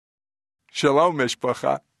Shalom,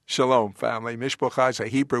 Mishpacha. Shalom, family. Mishpacha is a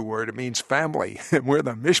Hebrew word. It means family. And we're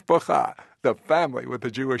the Mishpacha, the family with a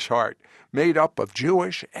Jewish heart, made up of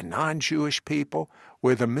Jewish and non-Jewish people.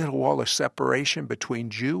 We're the middle wall of separation between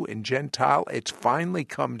Jew and Gentile. It's finally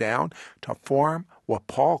come down to form what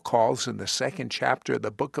Paul calls in the second chapter of the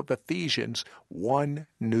book of Ephesians, one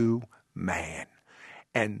new man.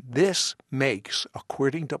 And this makes,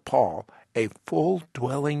 according to Paul, a full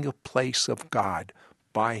dwelling place of God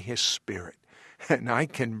by his Spirit. And I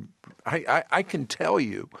can tell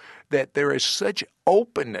you that there is such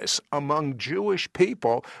openness among Jewish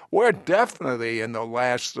people. We're definitely in the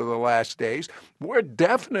last of the last days. We're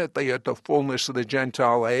definitely at the fullness of the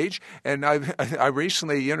Gentile age. And I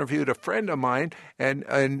recently interviewed a friend of mine,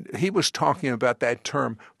 and he was talking about that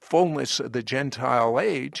term, fullness of the Gentile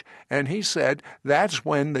age. And he said that's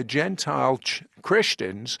when the Gentile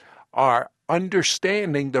Christians are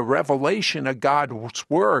understanding the revelation of God's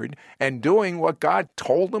word and doing what God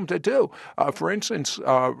told them to do. For instance,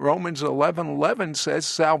 Romans 11:11 says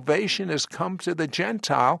salvation has come to the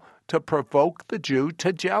Gentile to provoke the Jew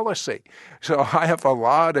to jealousy. So I have a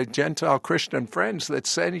lot of Gentile Christian friends that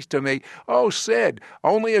say to me, "Oh, Sid,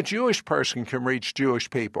 only a Jewish person can reach Jewish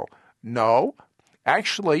people." No,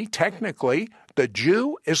 actually, technically, the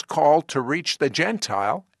Jew is called to reach the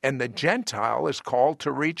Gentile, and the Gentile is called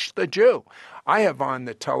to reach the Jew. I have on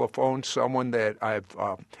the telephone someone that I've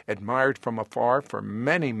admired from afar for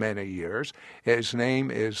many, many years. His name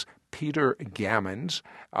is Peter Gammons.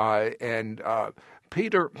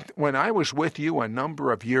 Peter, when I was with you a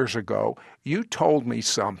number of years ago, you told me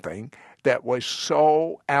something that was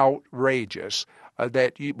so outrageous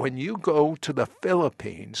that when you go to the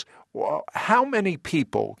Philippines, well, how many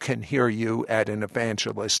people can hear you at an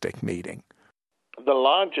evangelistic meeting? The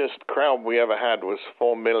largest crowd we ever had was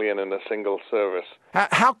 4 million in a single service.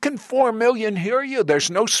 How can 4 million hear you?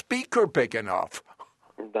 There's no speaker big enough.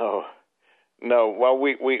 No. Well,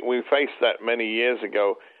 we faced that many years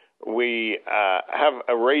ago. We have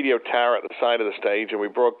a radio tower at the side of the stage, and we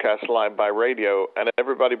broadcast live by radio, and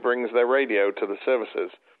everybody brings their radio to the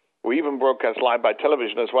services. We even broadcast live by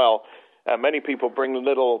television as well. Many people bring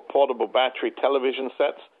little portable battery television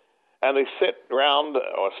sets, and they sit around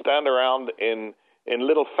or stand around in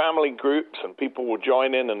little family groups, and people will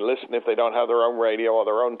join in and listen if they don't have their own radio or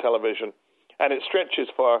their own television. And it stretches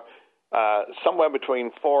for somewhere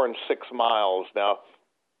between 4 and 6 miles. Now,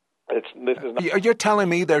 You're telling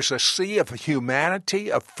me there's a sea of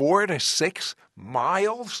humanity of 4 to 6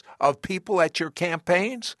 miles of people at your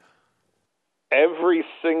campaigns? Every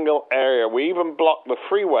single area. We even blocked the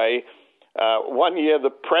freeway. One year,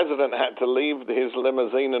 the president had to leave his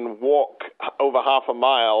limousine and walk over half a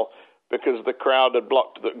mile because the crowd had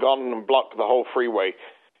gone and blocked the whole freeway.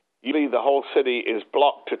 Usually the whole city is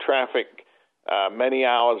blocked to traffic many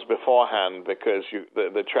hours beforehand because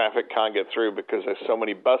the traffic can't get through because there's so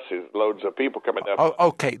many buses, loads of people coming down. Oh,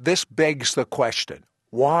 okay, this begs the question.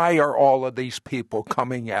 Why are all of these people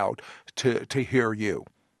coming out to hear you?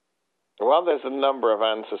 Well, there's a number of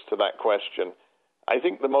answers to that question. I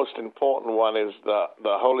think the most important one is the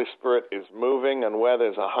Holy Spirit is moving, and where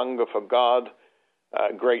there's a hunger for God,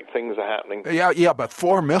 great things are happening. Yeah, but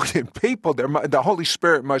 4 million people, the Holy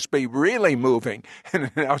Spirit must be really moving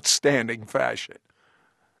in an outstanding fashion.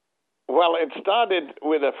 Well, it started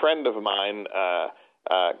with a friend of mine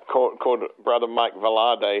called Brother Mike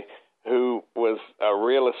Velarde, who was a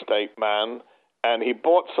real estate man, and he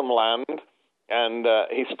bought some land, and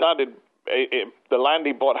he started... the land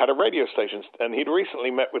he bought had a radio station, and he'd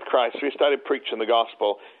recently met with Christ, so he started preaching the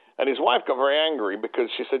gospel. And his wife got very angry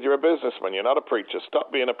because she said, "You're a businessman, you're not a preacher.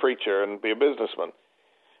 Stop being a preacher and be a businessman."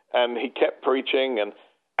 And he kept preaching, and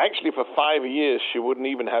actually for 5 years she wouldn't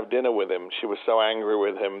even have dinner with him. She was so angry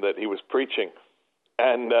with him that he was preaching.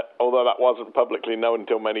 And although that wasn't publicly known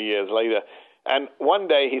until many years later. And one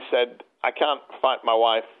day he said, "I can't fight my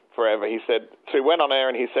wife forever." He said, so he went on air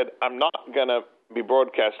and he said, "I'm not going to be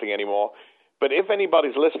broadcasting anymore. But if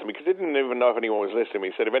anybody's listening," because he didn't even know if anyone was listening to me,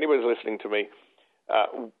 he said, "If anybody's listening to me,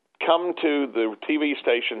 come to the TV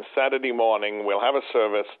station Saturday morning. We'll have a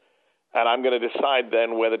service, and I'm going to decide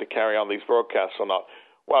then whether to carry on these broadcasts or not."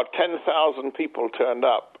 Well, 10,000 people turned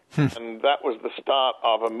up, and that was the start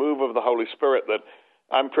of a move of the Holy Spirit that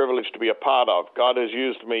I'm privileged to be a part of. God has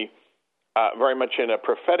used me very much in a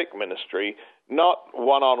prophetic ministry, not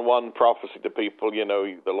one-on-one prophecy to people,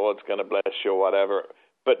 the Lord's going to bless you or whatever,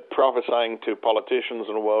 but prophesying to politicians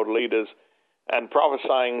and world leaders and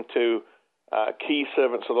prophesying to key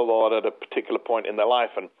servants of the Lord at a particular point in their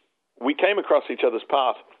life. And we came across each other's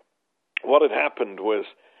path. What had happened was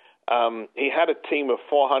he had a team of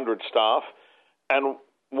 400 staff, and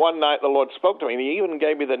one night the Lord spoke to me, and he even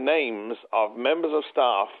gave me the names of members of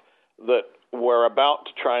staff that were about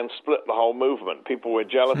to try and split the whole movement. People were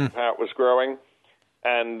jealous of how it was growing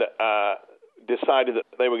and decided that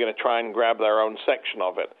they were going to try and grab their own section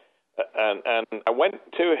of it. And I went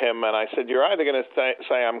to him and I said, you're either going to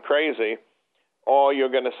say I'm crazy or you're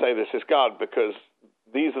going to say this is God, because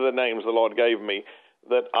these are the names the Lord gave me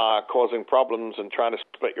that are causing problems and trying to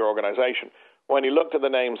split your organization. When he looked at the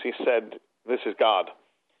names, he said, this is God.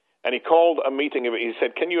 And he called a meeting of it. He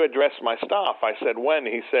said, can you address my staff? I said, when?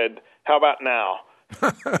 He said, how about now?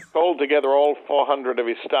 Called together all 400 of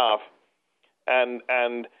his staff,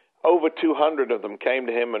 and over 200 of them came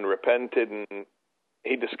to him and repented, and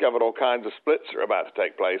he discovered all kinds of splits are about to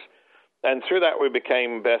take place. And through that, we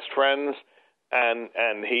became best friends,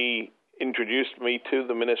 and he introduced me to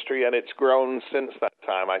the ministry, and it's grown since that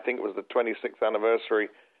time. I think it was the 26th anniversary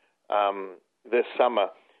this summer.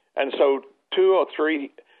 And so 2 or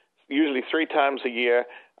 3, usually 3 times a year,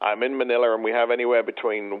 I'm in Manila, and we have anywhere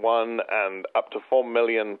between 1 and up to 4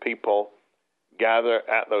 million people gather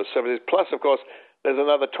at those services. Plus, of course, there's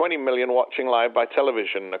another 20 million watching live by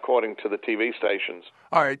television, according to the TV stations.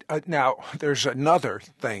 All right. Now, there's another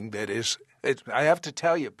thing that is, I have to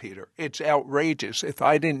tell you, Peter, it's outrageous. If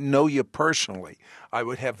I didn't know you personally, I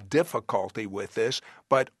would have difficulty with this.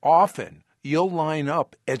 But often, you'll line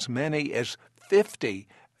up as many as 50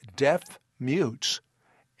 deaf mutes,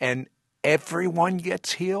 and everyone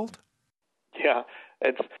gets healed? Yeah.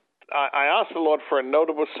 I asked the Lord for a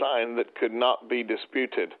notable sign that could not be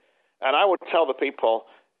disputed. And I would tell the people,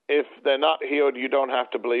 if they're not healed, you don't have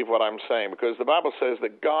to believe what I'm saying, because the Bible says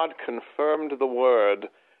that God confirmed the word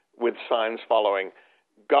with signs following.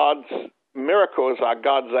 God's miracles are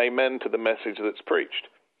God's amen to the message that's preached.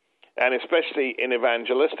 And especially in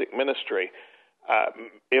evangelistic ministry,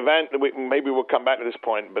 maybe we'll come back to this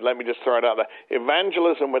point, but let me just throw it out there.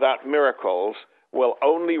 Evangelism without miracles will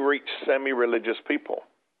only reach semi-religious people.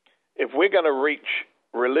 If we're going to reach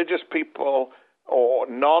religious people or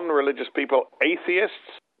non-religious people, atheists,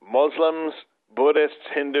 Muslims, Buddhists,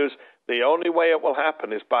 Hindus, the only way it will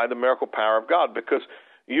happen is by the miracle power of God, because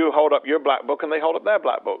you hold up your black book and they hold up their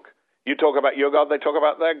black book. You talk about your God, they talk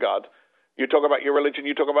about their God. You talk about your religion,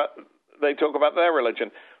 they talk about their religion.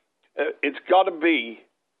 It's got to be,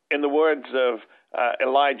 in the words of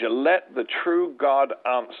Elijah, let the true God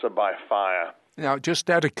answer by fire. Now, just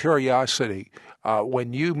out of curiosity,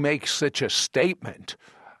 when you make such a statement,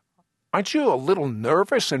 aren't you a little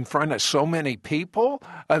nervous in front of so many people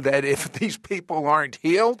that if these people aren't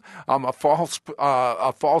healed, I'm a false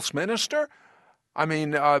minister? I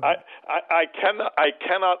mean, I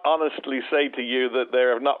cannot honestly say to you that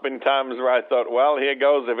there have not been times where I thought, well, here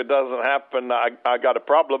goes. If it doesn't happen, I got a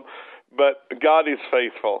problem. But God is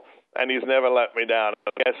faithful, and He's never let me down.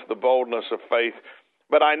 I guess the boldness of faith.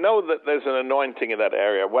 But I know that there's an anointing in that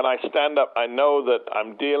area. When I stand up, I know that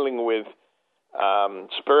I'm dealing with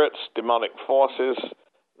spirits, demonic forces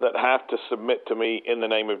that have to submit to me in the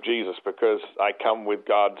name of Jesus, because I come with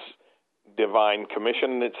God's divine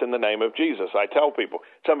commission. It's in the name of Jesus. I tell people,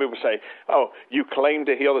 some people say, oh, you claim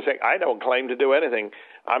to heal the sick. I don't claim to do anything.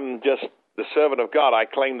 I'm just the servant of God. I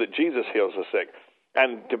claim that Jesus heals the sick.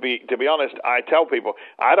 And to be honest, I tell people,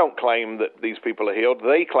 I don't claim that these people are healed.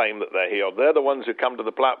 They claim that they're healed. They're the ones who come to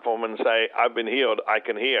the platform and say, I've been healed, I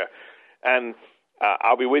can hear. And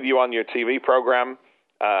I'll be with you on your TV program.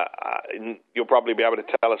 You'll probably be able to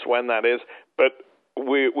tell us when that is. But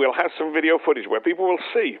we'll have some video footage where people will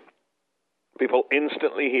see people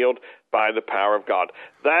instantly healed by the power of God.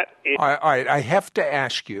 That is... All right, I have to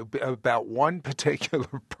ask you about one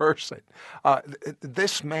particular person.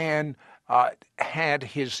 This man had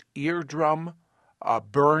his eardrum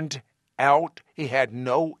burned out. He had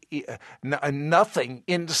nothing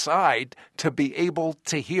inside to be able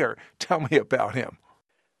to hear. Tell me about him.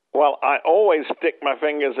 Well, I always stick my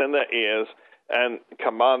fingers in their ears and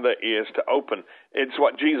command their ears to open. It's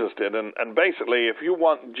what Jesus did. And basically, if you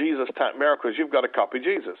want Jesus-type miracles, you've got to copy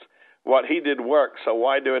Jesus. What He did worked, so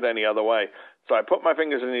why do it any other way? So I put my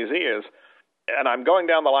fingers in his ears, and I'm going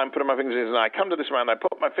down the line, putting my fingers in his ears, and I come to this man, I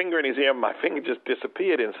put my finger in his ear, and my finger just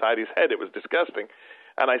disappeared inside his head. It was disgusting.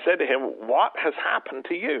 And I said to him, what has happened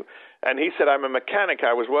to you? And he said, I'm a mechanic.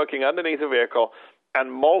 I was working underneath a vehicle,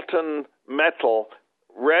 and molten metal,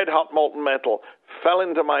 red-hot molten metal, fell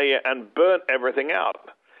into my ear and burnt everything out.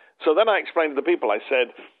 So then I explained to the people, I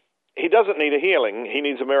said, he doesn't need a healing, he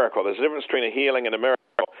needs a miracle. There's a difference between a healing and a miracle.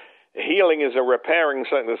 Healing is a repairing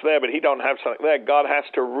something that's there, but he don't have something there. God has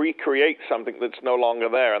to recreate something that's no longer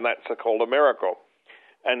there, and that's called a miracle.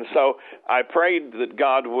 And so I prayed that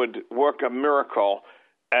God would work a miracle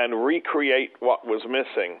and recreate what was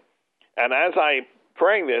missing. And as I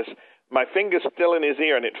praying this, my finger's still in his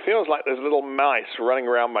ear, and it feels like there's little mice running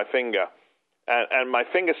around my finger. And my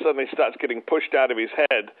finger suddenly starts getting pushed out of his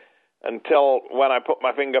head until when I put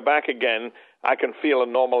my finger back again, I can feel a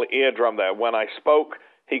normal eardrum there. When I spoke,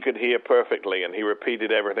 he could hear perfectly, and he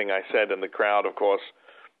repeated everything I said, and the crowd, of course,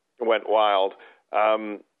 went wild.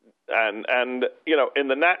 And you know, in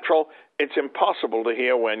the natural, it's impossible to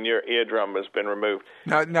hear when your eardrum has been removed.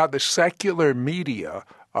 Now the secular media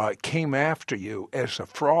came after you as a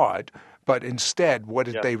fraud, but instead, what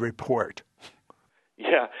did they report?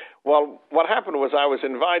 Yeah, well, what happened was I was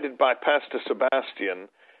invited by Pastor Sebastian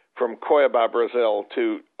from Cuiabá, Brazil,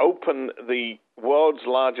 to open the world's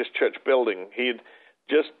largest church building. He had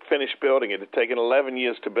just finished building it. It had taken 11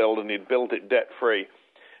 years to build, and he'd built it debt-free.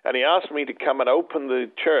 And he asked me to come and open the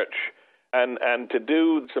church and to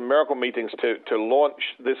do some miracle meetings to launch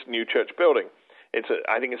this new church building.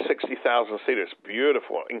 I think it's 60,000 seaters.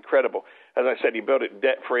 Beautiful, incredible. As I said, he built it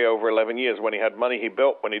debt-free over 11 years. When he had money, he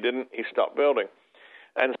built. When he didn't, he stopped building.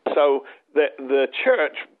 And so the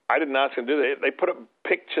church, I didn't ask him to do that. They put up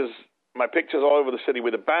my pictures all over the city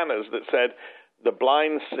with the banners that said, "The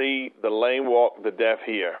blind see, the lame walk, the deaf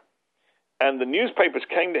hear." And the newspapers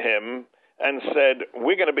came to him and said,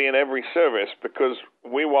 "We're going to be in every service because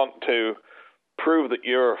we want to prove that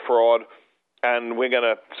you're a fraud, and we're going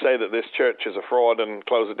to say that this church is a fraud and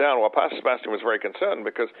close it down." Well, Pastor Sebastian was very concerned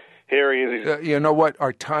because here he is. You know what?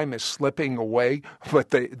 Our time is slipping away, but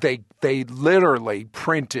they literally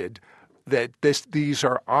printed that these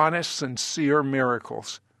are honest, sincere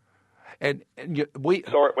miracles, and we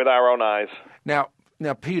saw it with our own eyes. Now,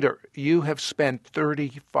 Peter, you have spent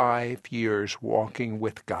 35 years walking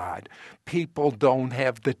with God. People don't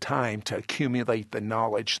have the time to accumulate the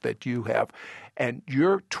knowledge that you have. And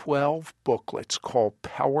your 12 booklets called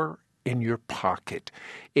Power in Your Pocket,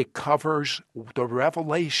 it covers the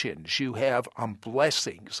revelations you have on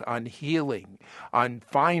blessings, on healing, on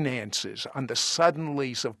finances, on the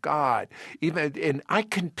suddenlies of God. And I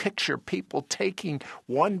can picture people taking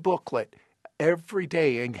one booklet every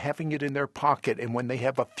day and having it in their pocket, and when they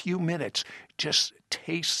have a few minutes, just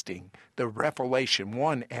tasting the revelation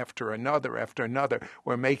one after another.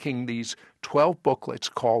 We're making these 12 booklets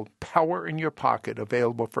called Power in Your Pocket,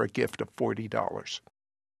 available for a gift of $40.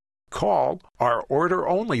 Call our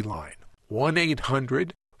order-only line,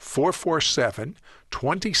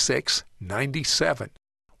 1-800-447-2697,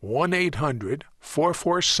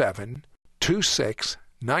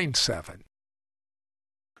 1-800-447-2697.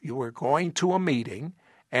 You were going to a meeting,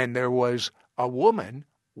 and there was a woman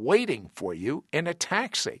waiting for you in a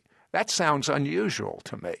taxi. That sounds unusual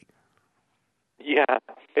to me. Yeah,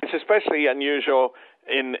 it's especially unusual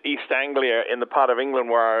in East Anglia, in the part of England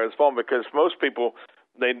where I was born, because most people,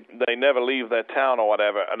 they never leave their town or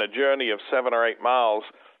whatever, and a journey of 7 or 8 miles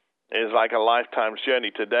is like a lifetime's journey.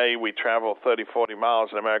 Today we travel 30, 40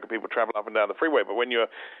 miles. In America, people travel up and down the freeway, but when you're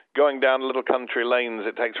going down little country lanes,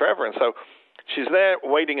 it takes forever. And so she's there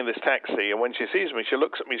waiting in this taxi, and when she sees me, she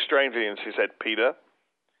looks at me strangely, and she said, "Peter."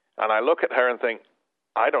 And I look at her and think,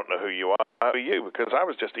 "I don't know who you are. Who are you?" Because I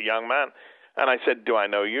was just a young man. And I said, "Do I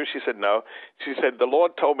know you?" She said, "No." She said, "The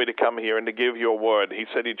Lord told me to come here and to give you a word. He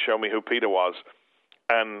said he'd show me who Peter was."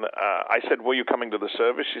 And I said, "Were you coming to the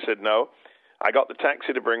service?" She said, "No. I got the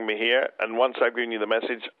taxi to bring me here, and once I've given you the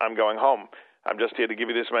message, I'm going home. I'm just here to give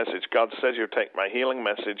you this message. God says you'll take my healing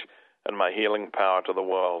message and my healing power to the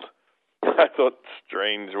world." I thought,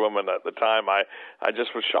 strange woman at the time. I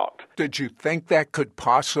just was shocked. Did you think that could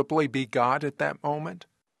possibly be God at that moment?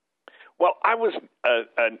 Well, I was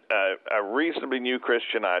a reasonably new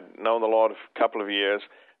Christian. I'd known the Lord a couple of years,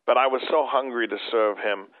 but I was so hungry to serve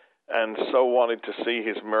him and so wanted to see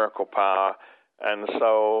his miracle power. And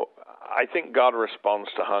so I think God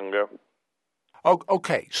responds to hunger. Oh,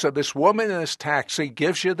 okay, so this woman in this taxi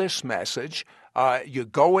gives you this message. You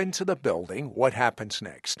go into the building. What happens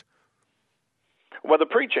next? Well, the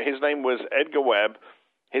preacher, his name was Edgar Webb.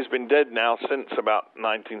 He's been dead now since about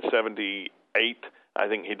 1978. I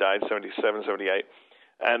think he died 77, 78.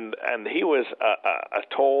 And he was a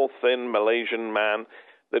tall, thin Malaysian man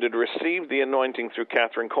that had received the anointing through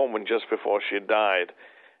Catherine Coleman just before she had died.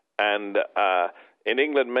 And in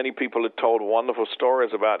England, many people had told wonderful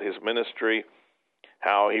stories about his ministry,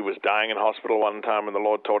 how he was dying in hospital one time, and the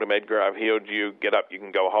Lord told him, "Edgar, I've healed you. Get up, you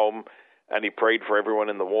can go home." And he prayed for everyone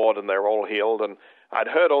in the ward, and they're all healed. And I'd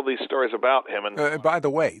heard all these stories about him. And by the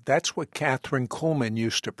way, that's what Catherine Kuhlman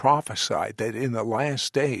used to prophesy, that in the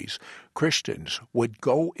last days, Christians would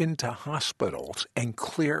go into hospitals and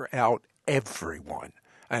clear out everyone.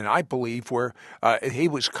 And I believe he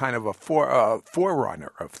was kind of a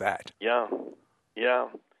forerunner of that. Yeah.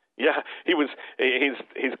 Yeah, he was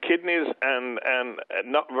his kidneys and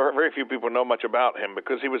not very few people know much about him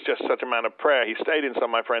because he was just such a man of prayer. He stayed in some of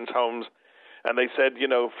my friends' homes, and they said,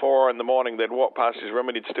 4 in the morning they'd walk past his room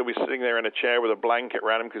and he'd still be sitting there in a chair with a blanket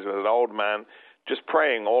around him because he was an old man, just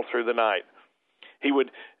praying all through the night. He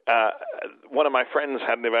would. One of my friends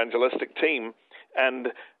had an evangelistic team, and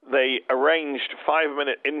they arranged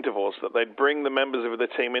 5-minute intervals that they'd bring the members of the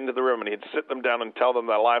team into the room, and he'd sit them down and tell them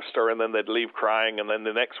their life story, and then they'd leave crying, and then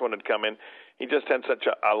the next one would come in. He just had such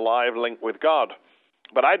a live link with God.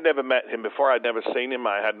 But I'd never met him before. I'd never seen him.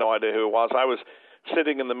 I had no idea who he was. I was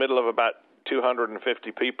sitting in the middle of about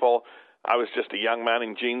 250 people. I was just a young man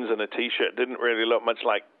in jeans and a T-shirt. Didn't really look much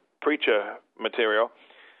like preacher material.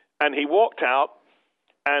 And he walked out,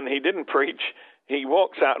 and he didn't preach. He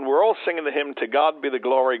walks out, and we're all singing the hymn, "To God be the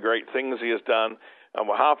glory, great things he has done." And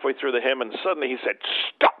we're halfway through the hymn, and suddenly he said,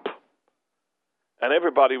 "Stop!" And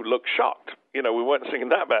everybody looked shocked. We weren't singing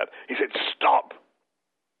that bad. He said, "Stop!"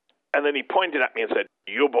 And then he pointed at me and said,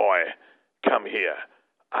 "You boy, come here."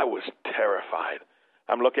 I was terrified.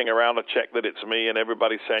 I'm looking around to check that it's me, and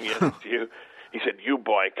everybody's saying, "Yes, it's you." He said, "You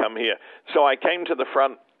boy, come here." So I came to the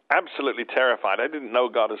front, absolutely terrified. I didn't know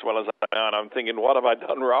God as well as I know, and I'm thinking, what have I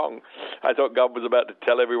done wrong? I thought God was about to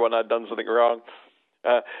tell everyone I'd done something wrong.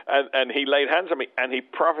 And he laid hands on me, and he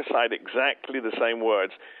prophesied exactly the same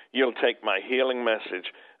words. "You'll take my healing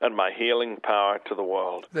message and my healing power to the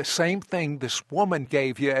world." The same thing this woman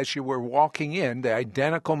gave you as you were walking in, the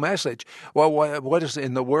identical message. Well, what is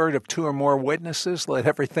in the word of 2 or more witnesses, let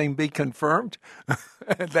everything be confirmed?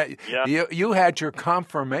 That Yeah. you had your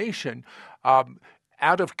confirmation.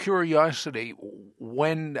 Out of curiosity,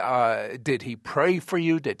 when did he pray for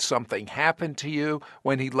you? Did something happen to you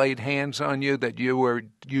when he laid hands on you that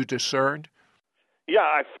you discerned? Yeah,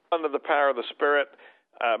 I fell under the power of the Spirit.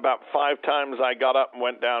 About 5 times I got up and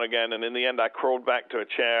went down again, and in the end I crawled back to a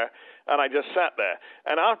chair, and I just sat there.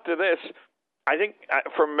 And after this, I think,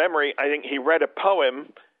 from memory, I think he read a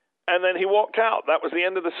poem, and then he walked out. That was the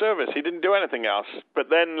end of the service. He didn't do anything else. But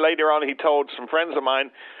then later on he told some friends of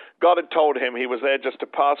mine, God had told him he was there just to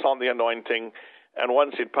pass on the anointing, and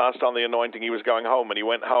once he'd passed on the anointing, he was going home, and he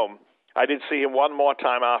went home. I did see him one more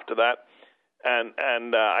time after that,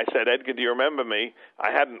 and I said, "Edgar, do you remember me?"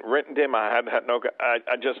 I hadn't written to him. I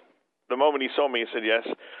just, the moment he saw me, he said, "Yes."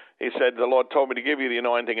 He said, "The Lord told me to give you the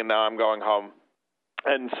anointing, and now I'm going home."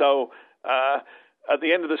 And so at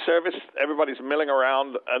the end of the service, everybody's milling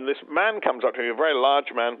around, and this man comes up to me, a very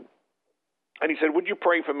large man, and he said, "Would you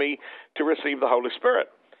pray for me to receive the Holy Spirit?"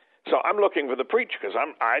 So I'm looking for the preacher because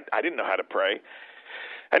I didn't know how to pray.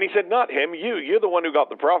 And he said, "Not him, you're the one who got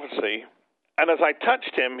the prophecy." And as I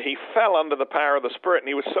touched him, he fell under the power of the Spirit, and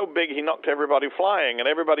he was so big he knocked everybody flying, and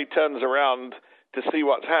everybody turns around to see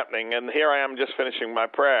what's happening. And here I am just finishing my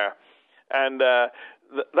prayer. And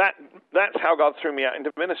that's how God threw me out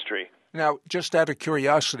into ministry. Now, just out of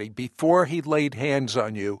curiosity, before he laid hands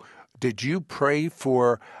on you, did you pray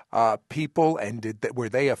for people, and were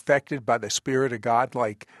they affected by the Spirit of God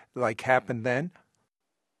like happened then?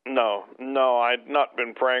 No, I'd not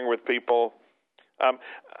been praying with people,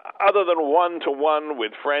 other than one-to-one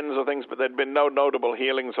with friends or things, but there'd been no notable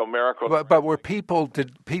healings or miracles. But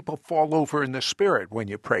did people fall over in the Spirit when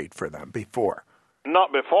you prayed for them before?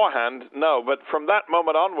 Not beforehand, no, but from that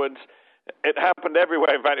moment onwards, it happened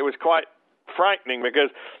everywhere. In fact, it was quite frightening because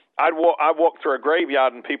I walked through a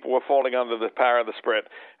graveyard and people were falling under the power of the Spirit.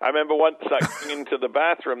 I remember once going into the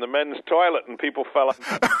bathroom, the men's toilet, and people fell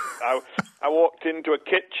under. I walked into a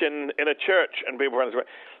kitchen in a church and people were under the Spirit.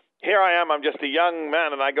 Here I am, I'm just a young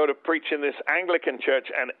man, and I go to preach in this Anglican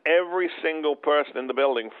church, and every single person in the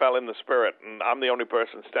building fell in the Spirit, and I'm the only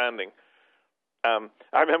person standing. I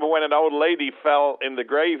remember when an old lady fell in the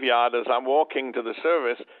graveyard as I'm walking to the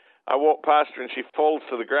service. I walked past her, and she falls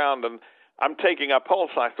to the ground, and I'm taking her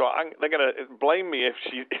pulse. I thought, they're going to blame me if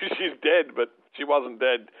she's dead, but she wasn't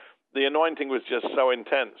dead. The anointing was just so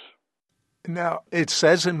intense. Now, it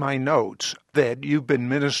says in my notes that you've been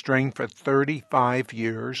ministering for 35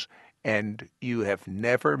 years and you have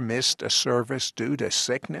never missed a service due to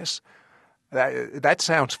sickness. That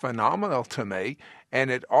sounds phenomenal to me. And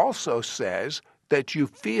it also says that you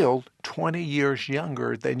feel 20 years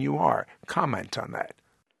younger than you are. Comment on that.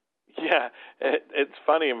 Yeah, it's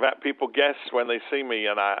funny. In fact, people guess when they see me,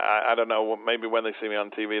 and I don't know, maybe when they see me on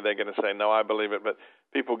TV, they're going to say, no, I believe it, but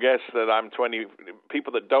people guess that I'm 20.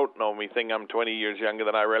 People that don't know me think I'm 20 years younger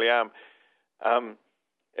than I really am.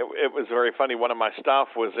 It was very funny. One of my staff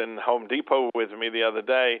was in Home Depot with me the other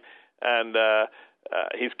day, and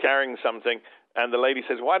he's carrying something, and the lady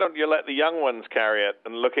says, "Why don't you let the young ones carry it?"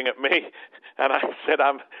 And looking at me, and I said,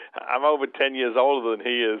 "I'm over 10 years older than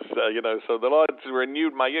he is, So the Lord's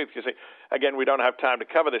renewed my youth." You see, again, we don't have time to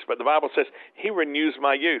cover this, but the Bible says He renews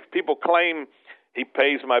my youth. People claim He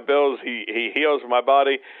pays my bills, He heals my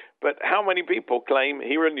body, but how many people claim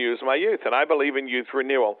He renews my youth? And I believe in youth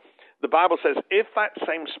renewal. The Bible says, if that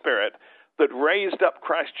same Spirit that raised up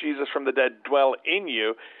Christ Jesus from the dead dwell in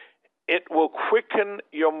you, it will quicken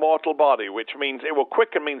your mortal body, which means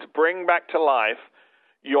means bring back to life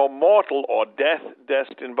your mortal or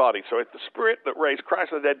death-destined body. So if the Spirit that raised Christ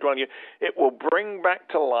from the dead dwell in you, it will bring back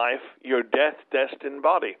to life your death-destined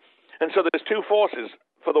body. And so there's two forces.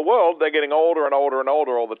 For the world, they're getting older and older and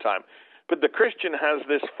older all the time. But the Christian has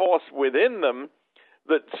this force within them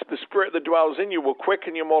that the Spirit that dwells in you will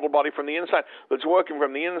quicken your mortal body from the inside, that's working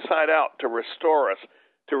from the inside out to restore us,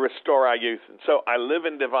 to restore our youth. And so I live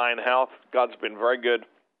in divine health. God's been very good.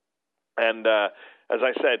 And as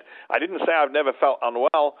I said, I didn't say I've never felt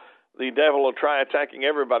unwell. The devil will try attacking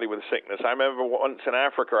everybody with sickness. I remember once in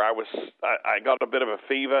Africa, I got a bit of a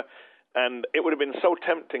fever, and it would have been so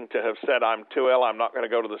tempting to have said, "I'm too ill, I'm not going to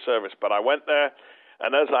go to the service." But I went there,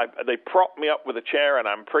 and they propped me up with a chair, and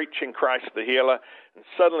I'm preaching Christ the healer, and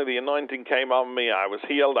suddenly the anointing came on me. I was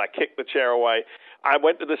healed. I kicked the chair away. I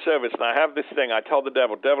went to the service, and I have this thing. I told the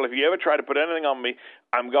devil, if you ever try to put anything on me,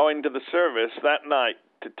 I'm going to the service that night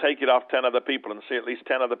to take it off 10 other people and see at least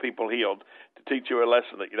 10 other people healed, to teach you a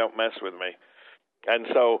lesson that you don't mess with me. And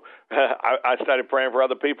so I started praying for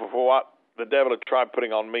other people for what the devil had tried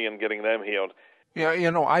putting on me and getting them healed. Yeah,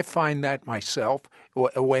 I find that myself.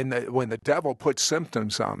 When the devil puts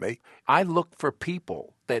symptoms on me, I look for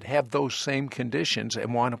people that have those same conditions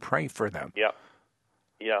and want to pray for them. Yeah.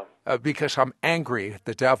 Because I'm angry at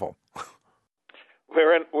the devil.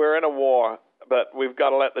 We're in a war, but we've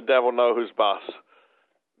got to let the devil know who's boss.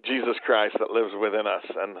 Jesus Christ that lives within us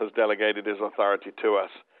and has delegated His authority to us.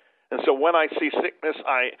 And so when I see sickness,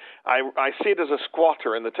 I see it as a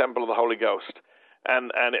squatter in the temple of the Holy Ghost.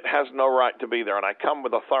 And it has no right to be there. And I come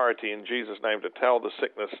with authority in Jesus' name to tell the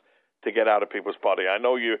sickness to get out of people's body. I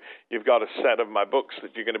know you've got a set of my books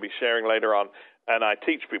that you're going to be sharing later on, and I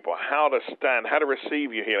teach people how to stand, how to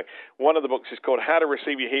receive your healing. One of the books is called How to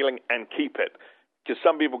Receive Your Healing and Keep It, because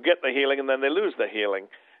some people get the healing and then they lose the healing.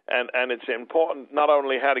 And it's important not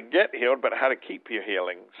only how to get healed, but how to keep your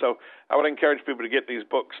healing. So I would encourage people to get these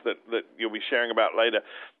books that you'll be sharing about later,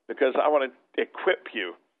 because I want to equip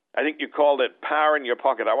you. I think you called it Power in Your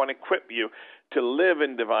Pocket. I want to equip you to live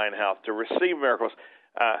in divine health, to receive miracles.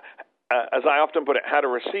 As I often put it, how to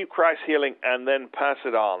receive Christ's healing and then pass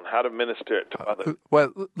it on, how to minister it to others.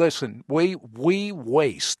 Well, listen, we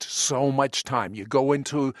waste so much time. You go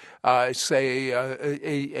into, say,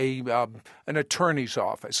 an attorney's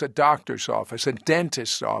office, a doctor's office, a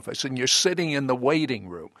dentist's office, and you're sitting in the waiting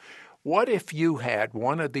room. What if you had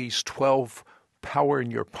one of these 12 Power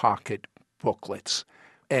in Your Pocket booklets,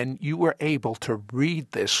 and you were able to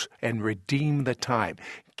read this and redeem the time?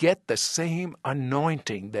 Get the same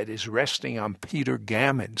anointing that is resting on Peter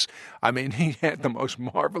Gammons. I mean, he had the most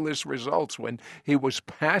marvelous results when he was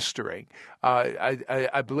pastoring.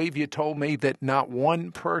 I believe you told me that not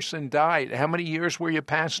one person died. How many years were you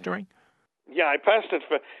pastoring? Yeah, I pastored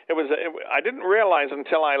I didn't realize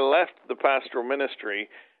until I left the pastoral ministry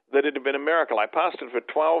that it had been a miracle. I pastored for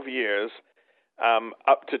 12 years,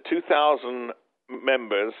 up to 2,000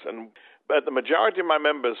 members, but the majority of my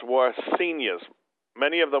members were seniors.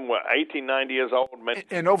 Many of them were 80, 90 years old.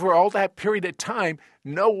 And over all that period of time,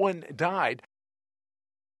 no one died.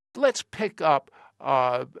 Let's pick up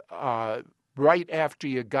right after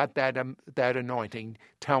you got that anointing.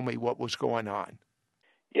 Tell me what was going on.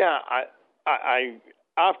 Yeah, I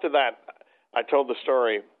after that, I told the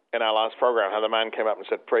story in our last program how the man came up and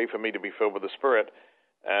said, "Pray for me to be filled with the Spirit."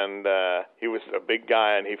 And he was a big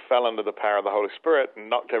guy, and he fell under the power of the Holy Spirit and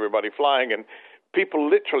knocked everybody flying. And people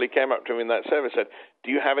literally came up to me in that service and said,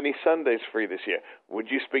 "Do you have any Sundays free this year?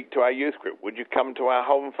 Would you speak to our youth group? Would you come to our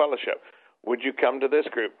home fellowship? Would you come to this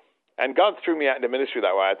group?" And God threw me out into ministry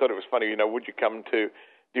that way. I thought it was funny, would you come to,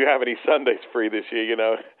 do you have any Sundays free this year,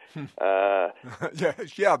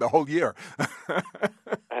 Yeah, the whole year.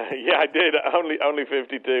 Yeah, I did. Only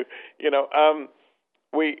 52.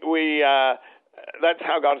 That's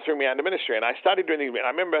how God threw me out into ministry. And I started doing these. I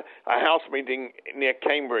remember a house meeting near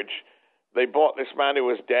Cambridge. They brought this man who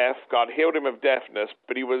was deaf. God healed him of deafness,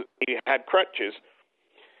 but he had crutches.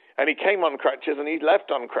 And he came on crutches, and he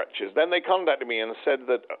left on crutches. Then they contacted me and said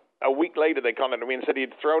that a week later they contacted me and said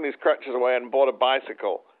he'd thrown his crutches away and bought a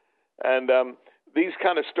bicycle. And these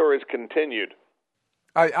kind of stories continued.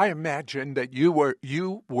 I imagine that you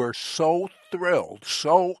were so thrilled,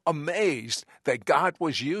 so amazed that God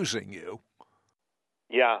was using you.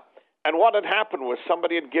 Yeah. And what had happened was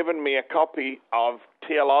somebody had given me a copy of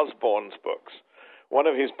T.L. Osborne's books, one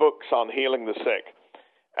of his books on healing the sick.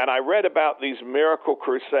 And I read about these miracle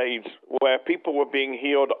crusades where people were being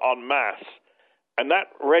healed en masse. And that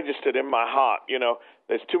registered in my heart. You know,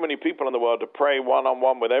 there's too many people in the world to pray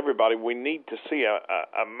one-on-one with everybody. We need to see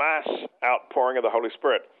a mass outpouring of the Holy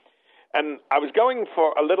Spirit. And I was going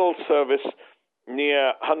for a little service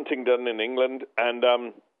near Huntingdon in England,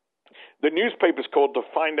 and the newspapers called to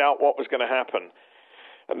find out what was going to happen.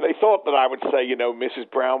 And they thought that I would say, you know, Mrs.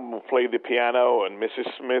 Brown will play the piano and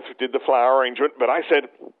Mrs. Smith did the flower arrangement. But I said,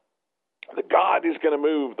 the God is going to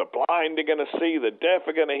move. The blind are going to see. The deaf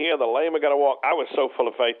are going to hear. The lame are going to walk. I was so full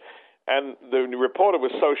of faith. And the reporter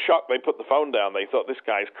was so shocked they put the phone down. They thought, this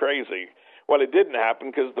guy's crazy. Well, it didn't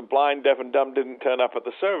happen because the blind, deaf, and dumb didn't turn up at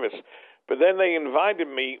the service. But then they invited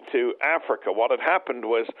me to Africa. What had happened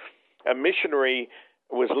was a missionary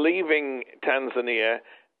was leaving Tanzania,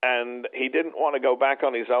 and he didn't want to go back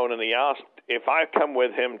on his own, and he asked if I come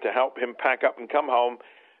with him to help him pack up and come home,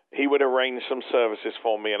 he would arrange some services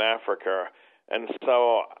for me in Africa. And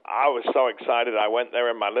so I was so excited. I went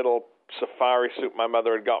there in my little safari suit my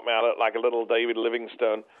mother had got me. I looked like a little David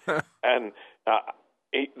Livingstone. And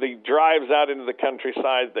he drives out into the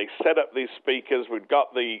countryside. They set up these speakers. We've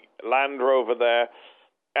got the Land Rover there.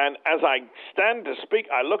 And as I stand to speak,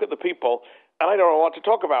 I look at the people, and I don't know what to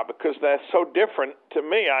talk about because they're so different to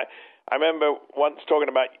me. I remember once talking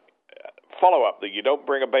about follow-up, that you don't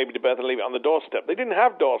bring a baby to birth and leave it on the doorstep. They didn't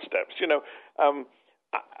have doorsteps, you know.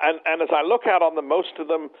 And as I look out on them, most of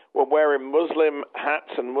them were wearing Muslim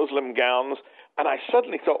hats and Muslim gowns. And I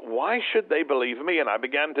suddenly thought, why should they believe me? And I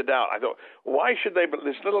began to doubt. I thought, why should they?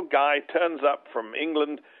 This little guy turns up from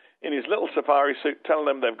England in his little safari suit telling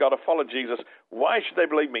them they've got to follow Jesus. Why should they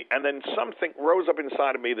believe me? And then something rose up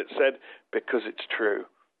inside of me that said, because it's true.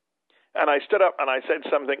 And I stood up and I said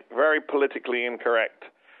something very politically incorrect.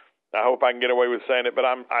 I hope I can get away with saying it, but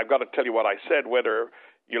I've got to tell you what I said, whether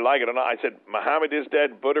you like it or not. I said, Muhammad is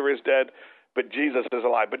dead, Buddha is dead, but Jesus is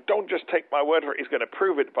alive. But don't just take my word for it. He's going to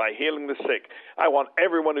prove it by healing the sick. I want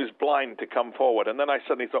everyone who's blind to come forward. And then I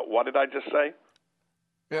suddenly thought, what did I just say?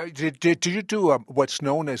 Did you do what's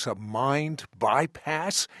known as a mind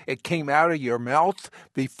bypass? It came out of your mouth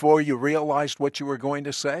before you realized what you were going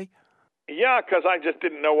to say? Yeah, because I just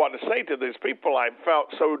didn't know what to say to these people. I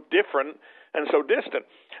felt so different and so distant.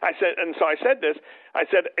 I said this. I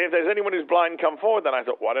said, if there's anyone who's blind, come forward. Then I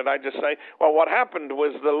thought, what did I just say? Well, what happened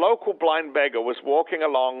was the local blind beggar was walking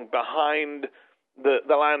along behind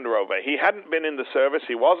the Land Rover. He hadn't been in the service.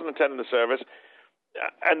 He wasn't attending the service.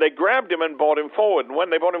 And they grabbed him and brought him forward. And when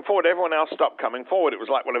they brought him forward, everyone else stopped coming forward. It was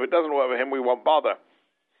like, well, if it doesn't work for him, we won't bother.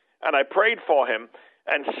 And I prayed for him.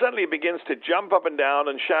 And suddenly he begins to jump up and down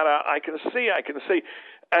and shout out, I can see, I can see.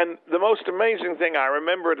 And the most amazing thing, I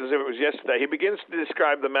remember it as if it was yesterday, he begins to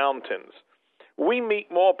describe the mountains. We meet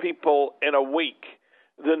more people in a week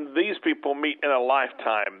than these people meet in a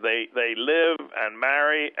lifetime. They live and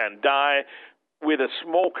marry and die with a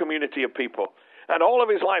small community of people. And all of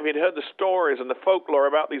his life he'd heard the stories and the folklore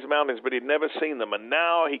about these mountains, but he'd never seen them. And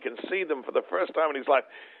now he can see them for the first time in his life.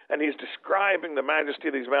 And he's describing the majesty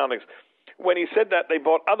of these mountains. When he said that, they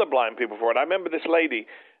brought other blind people for it. I remember this lady,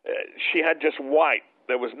 she had just white.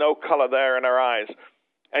 There was no color there in her eyes.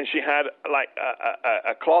 And she had like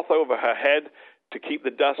a cloth over her head to keep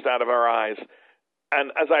the dust out of her eyes.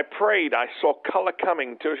 And as I prayed, I saw color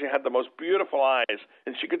coming till she had the most beautiful eyes,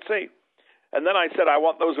 and she could see. And then I said, I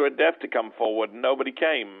want those who are deaf to come forward. And nobody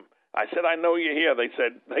came. I said, I know you're here. They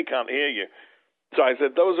said, they can't hear you. So I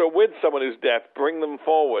said, those who are with someone who's deaf, bring them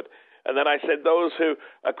forward. And then I said, those who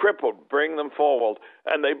are crippled, bring them forward.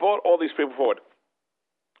 And they brought all these people forward.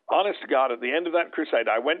 Honest to God, at the end of that crusade,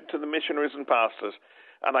 I went to the missionaries and pastors,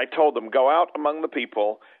 and I told them, go out among the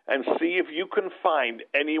people and see if you can find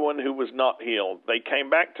anyone who was not healed. They came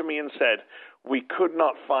back to me and said, we could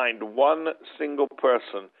not find one single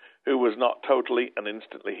person who was not totally and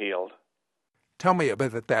instantly healed. Tell me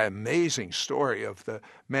about that amazing story of the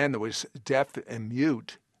man that was deaf and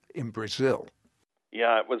mute in Brazil.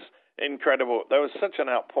 Yeah, it was incredible. There was such an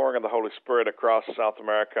outpouring of the Holy Spirit across South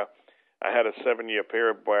America. I had a 7-year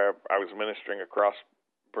period where I was ministering across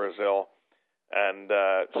Brazil, and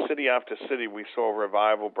city after city we saw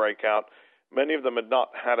revival break out. Many of them had not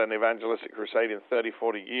had an evangelistic crusade in 30,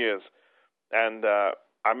 40 years. And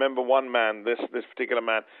I remember one man, this particular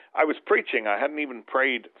man, I was preaching. I hadn't even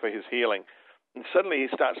prayed for his healing. And suddenly he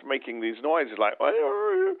starts making these noises like,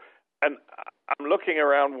 and I'm looking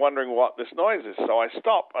around wondering what this noise is. So I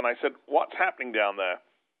stopped and I said, what's happening down there?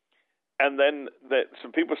 And then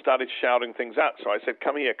some people started shouting things out. So I said,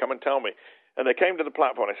 come here, come and tell me. And they came to the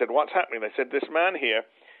platform. I said, what's happening? They said, this man here,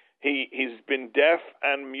 he's been deaf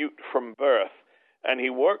and mute from birth, and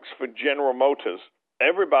he works for General Motors.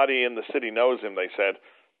 Everybody in the city knows him, they said.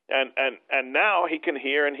 And now he can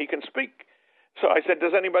hear and he can speak. So I said,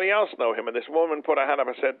 does anybody else know him? And this woman put her hand up.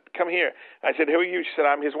 I said, come here. I said, who are you? She said,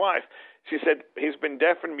 I'm his wife. She said, he's been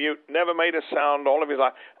deaf and mute, never made a sound all of his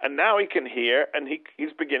life, and now he can hear, and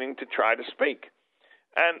he's beginning to try to speak.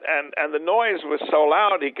 And the noise was so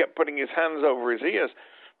loud, he kept putting his hands over his ears,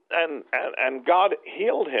 and God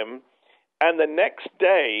healed him. And the next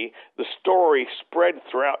day, the story spread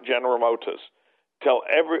throughout General Motors.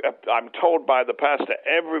 I'm told by the pastor,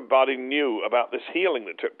 everybody knew about this healing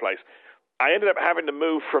that took place. I ended up having to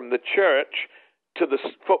move from the church to the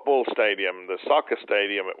football stadium, the soccer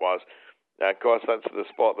stadium it was. Of course, that's the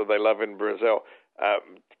sport that they love in Brazil,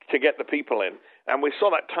 to get the people in. And we saw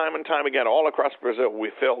that time and time again all across Brazil. We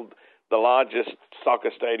filled the largest soccer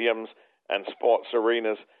stadiums and sports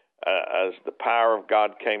arenas as the power of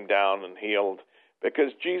God came down and healed.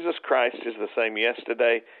 Because Jesus Christ is the same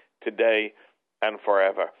yesterday, today, and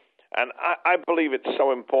forever. And I believe it's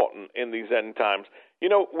so important in these end times. You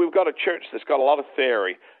know, we've got a church that's got a lot of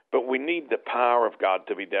theory, but we need the power of God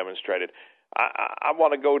to be demonstrated. I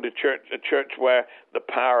want to go to a church where the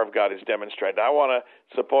power of God is demonstrated. I want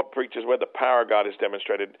to support preachers where the power of God is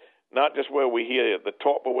demonstrated, not just where we hear the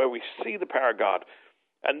talk, but where we see the power of God.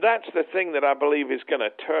 And that's the thing that I believe is going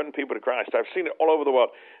to turn people to Christ. I've seen it all over the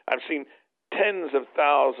world. I've seen tens of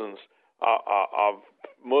thousands of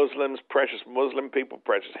Muslims, precious Muslim people,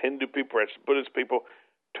 precious Hindu people, precious Buddhist people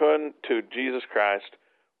turn to Jesus Christ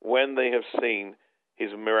when they have seen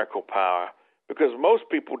his miracle power. Because most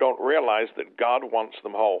people don't realize that God wants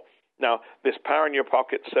them whole. Now, this Power in Your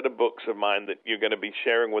Pocket set of books of mine that you're going to be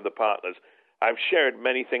sharing with the partners, I've shared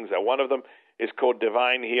many things there. One of them is called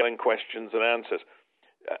Divine Healing Questions and Answers.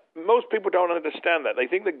 Most people don't understand that. They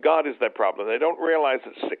think that God is their problem. They don't realize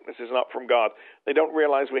that sickness is not from God. They don't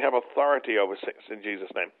realize we have authority over sickness in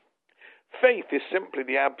Jesus' name. Faith is simply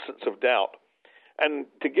the absence of doubt. And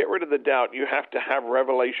to get rid of the doubt, you have to have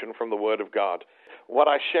revelation from the Word of God. What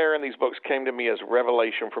I share in these books came to me as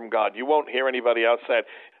revelation from God. You won't hear anybody else say it.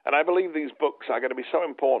 And I believe these books are going to be so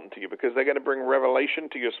important to you because they're going to bring revelation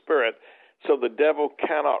to your spirit so the devil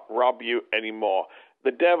cannot rob you anymore.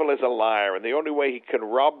 The devil is a liar, and the only way he can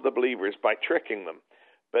rob the believer is by tricking them.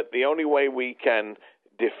 But the only way we can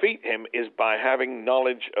defeat him is by having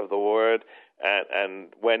knowledge of the Word.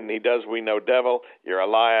 And when he does, we know, devil, you're a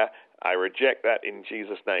liar. I reject that in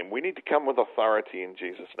Jesus' name. We need to come with authority in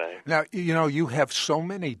Jesus' name. Now, you know, you have so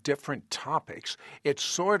many different topics. It's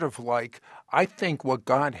sort of like, I think what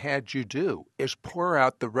God had you do is pour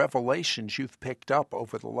out the revelations you've picked up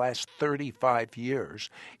over the last 35 years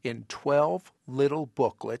in 12 little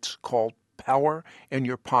booklets called Power in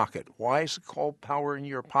Your Pocket. Why is it called Power in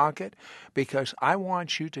Your Pocket? Because I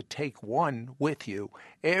want you to take one with you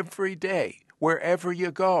every day, wherever you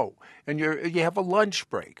go. And you have a lunch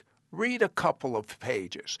break. Read a couple of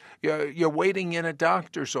pages. You're waiting in a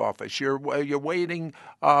doctor's office. You're waiting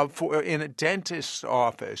in a dentist's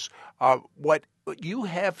office. What you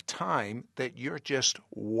have time that you're just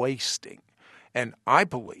wasting. And I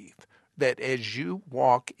believe that as you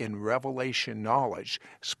walk in revelation knowledge,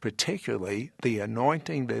 particularly the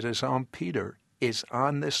anointing that is on Peter is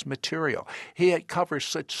on this material. He covers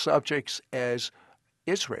such subjects as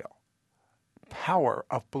Israel, power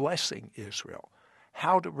of blessing Israel,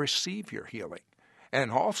 how to receive your healing,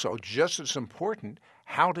 and also, just as important,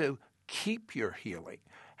 how to keep your healing,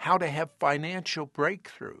 how to have financial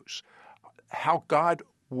breakthroughs, how God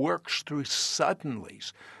works through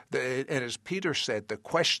suddenlies. And as Peter said, the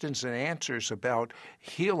questions and answers about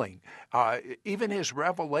healing, even his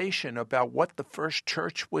revelation about what the first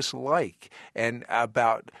church was like and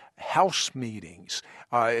about house meetings.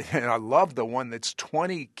 And I love the one that's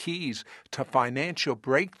 20 keys to financial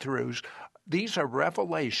breakthroughs. These are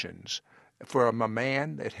revelations from a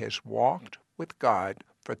man that has walked with God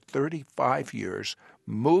for 35 years,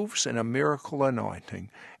 moves in a miracle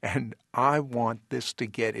anointing, and I want this to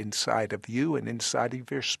get inside of you and inside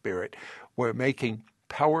of your spirit. We're making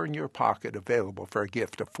Power in Your Pocket available for a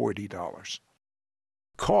gift of $40.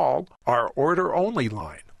 Call our order-only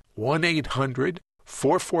line,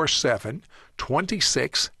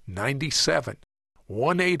 1-800-447-2697,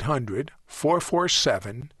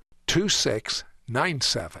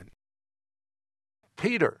 1-800-447-2697.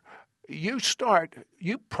 Peter, you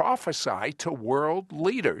prophesy to world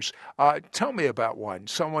leaders. Tell me about one,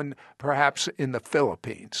 someone perhaps in the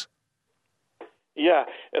Philippines. Yeah,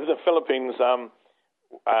 in the Philippines,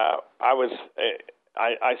 I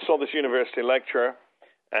saw this university lecturer,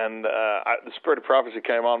 and the spirit of prophecy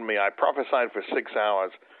came on me. I prophesied for 6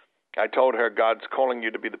 hours. I told her, God's calling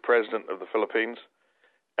you to be the president of the Philippines,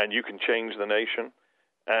 and you can change the nation.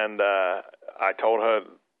 And I told her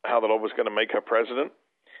how the Lord was going to make her president.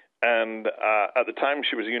 And at the time,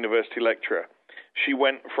 she was a university lecturer. She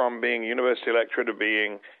went from being a university lecturer to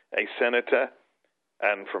being a senator,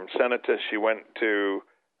 and from senator, she went to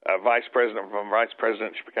vice president. From vice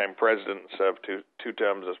president, she became president, served two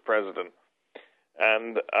terms as president.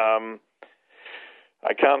 And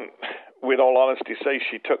I can't, with all honesty, say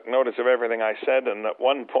she took notice of everything I said. And at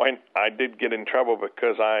one point, I did get in trouble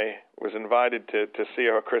because I was invited to see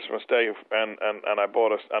her Christmas Day, and I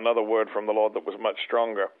brought another word from the Lord that was much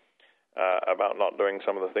stronger about not doing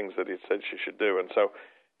some of the things that He said she should do. And so,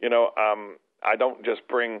 I don't just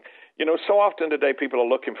bring, so often today people are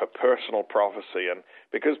looking for personal prophecy, and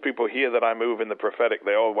because people hear that I move in the prophetic,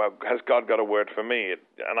 they, well, has God got a word for me?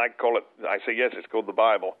 And I say, yes, it's called the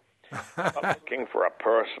Bible. I'm looking for a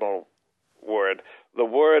personal word. The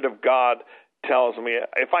Word of God tells me,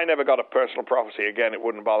 if I never got a personal prophecy, again, it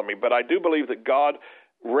wouldn't bother me. But I do believe that God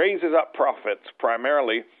raises up prophets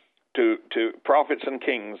primarily to prophets and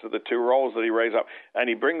kings, are the two roles that He raises up, and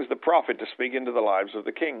He brings the prophet to speak into the lives of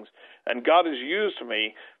the kings. And God has used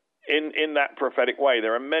me in that prophetic way.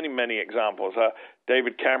 There are many, many examples.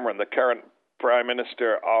 David Cameron, the current Prime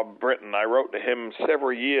Minister of Britain, I wrote to him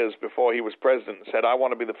several years before he was president and said, I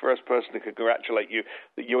want to be the first person to congratulate you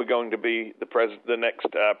that you are going to be the next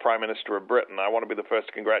Prime Minister of Britain. I want to be the first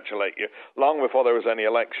to congratulate you, long before there was any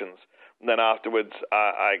elections. And then afterwards,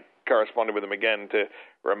 I corresponded with him again to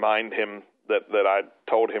remind him that I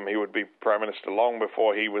told him he would be Prime Minister long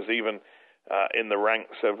before he was even in the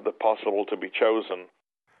ranks of the possible to be chosen.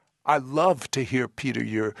 I love to hear,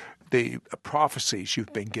 Peter, the prophecies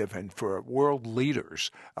you've been given for world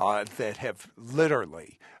leaders that have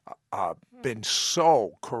literally been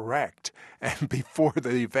so correct and before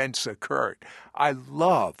the events occurred. I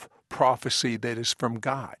love prophecy that is from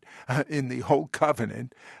God. In the Old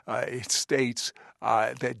Covenant, it states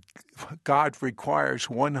that God requires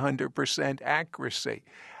 100% accuracy.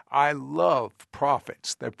 I love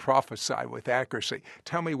prophets that prophesy with accuracy.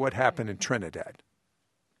 Tell me what happened in Trinidad.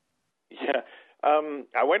 Yeah,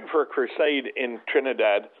 I went for a crusade in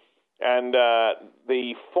Trinidad, and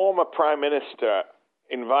the former prime minister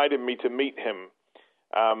invited me to meet him.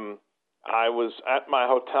 I was at my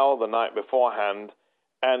hotel the night beforehand,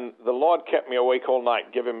 and the Lord kept me awake all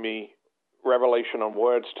night, giving me revelation and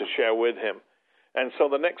words to share with him. And so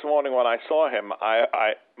the next morning when I saw him,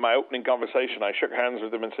 my opening conversation, I shook hands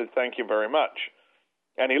with him and said, thank you very much.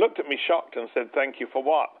 And he looked at me shocked and said, thank you for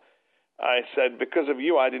what? I said, because of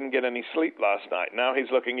you, I didn't get any sleep last night. Now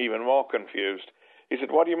he's looking even more confused. He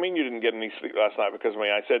said, what do you mean you didn't get any sleep last night because of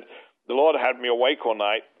me? I said, the Lord had me awake all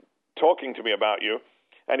night talking to me about you,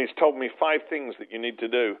 and He's told me 5 things that you need to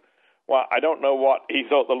do. Well, I don't know what he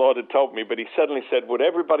thought the Lord had told me, but he suddenly said, would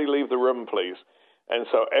everybody leave the room, please? And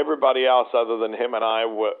so everybody else other than him and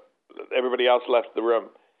everybody else left the room.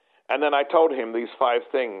 And then I told him these 5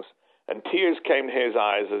 things, and tears came to his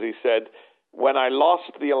eyes as he said, when I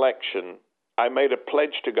lost the election, I made a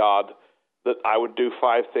pledge to God that I would do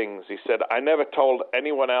 5 things. He said, I never told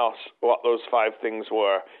anyone else what those 5 things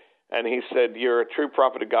were. And he said, you're a true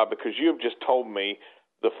prophet of God because you've just told me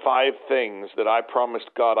the 5 things that I promised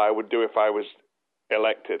God I would do if I was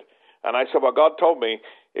elected. And I said, well, God told me,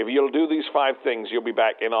 if you'll do these 5 things, you'll be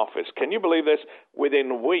back in office. Can you believe this?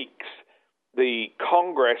 Within weeks, the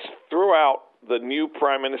Congress threw out the new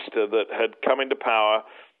prime minister that had come into power.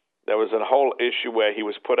 There was a whole issue where he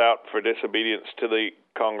was put out for disobedience to the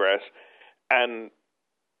Congress. And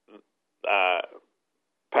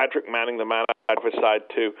Patrick Manning, the man I prophesied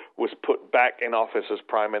to, was put back in office as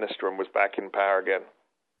prime minister and was back in power again.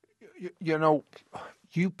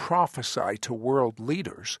 You prophesy to world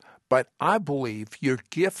leaders, but I believe your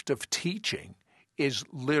gift of teaching is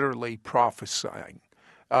literally prophesying.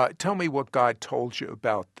 Tell me what God told you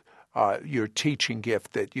about your teaching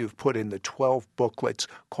gift that you've put in the 12 booklets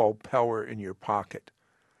called Power in Your Pocket.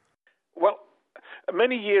 Well,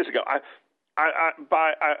 many years ago,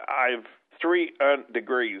 I've 3 earned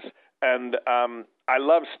degrees, and I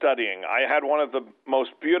love studying. I had one of the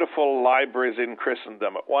most beautiful libraries in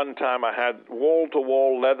Christendom. At one time, I had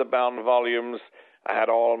wall-to-wall leather-bound volumes. I had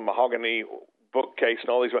all mahogany bookcase and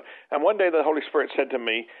all these. And one day the Holy Spirit said to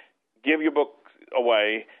me, give your book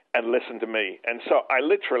away and listen to me. And so I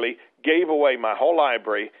literally gave away my whole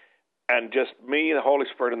library and just me, the Holy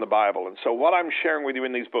Spirit, and the Bible. And so what I'm sharing with you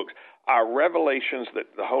in these books are revelations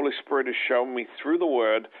that the Holy Spirit has shown me through the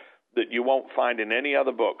Word that you won't find in any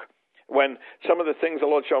other book. When some of the things the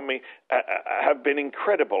Lord showed me have been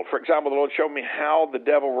incredible. For example, the Lord showed me how the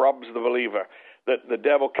devil robs the believer, that the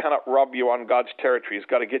devil cannot rob you on God's territory. He's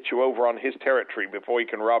got to get you over on his territory before he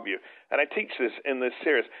can rob you. And I teach this in this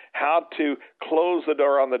series, how to close the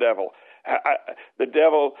door on the devil.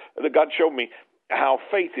 God showed me how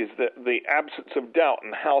faith is the absence of doubt,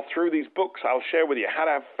 and how through these books I'll share with you how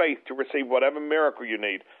to have faith to receive whatever miracle you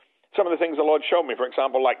need. Some of the things the Lord showed me, for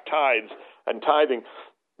example, like tithes and tithing,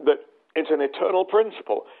 that it's an eternal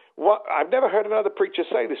principle. I've never heard another preacher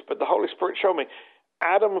say this, but the Holy Spirit showed me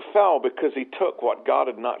Adam fell because he took what God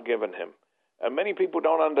had not given him. And many people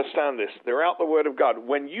don't understand this. They're out the Word of God.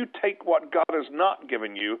 When you take what God has not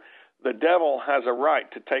given you, the devil has a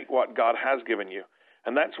right to take what God has given you.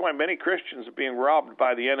 And that's why many Christians are being robbed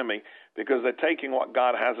by the enemy, because they're taking what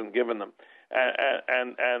God hasn't given them.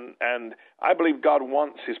 And I believe God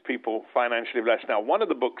wants his people financially blessed. Now, one of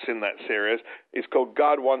the books in that series is called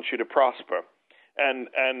God Wants You to Prosper. And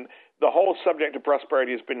the whole subject of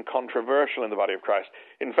prosperity has been controversial in the body of Christ.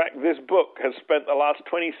 In fact, this book has spent the last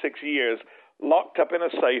 26 years locked up in a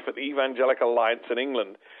safe at the Evangelical Alliance in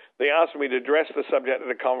England. They asked me to address the subject at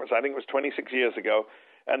a conference, I think it was 26 years ago,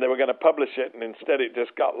 and they were going to publish it, and instead it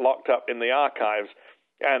just got locked up in the archives.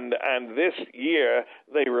 And this year,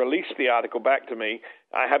 they released the article back to me.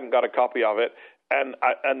 I hadn't got a copy of it. And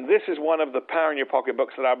this is one of the Power in Your Pocket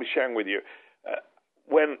books that I'll be sharing with you.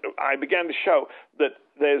 When I began to show that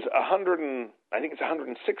there's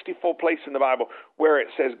 164 places in the Bible where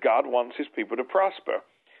it says God wants his people to prosper.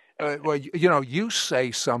 Well, you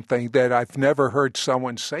say something that I've never heard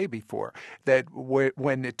someone say before, that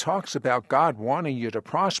when it talks about God wanting you to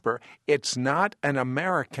prosper, it's not an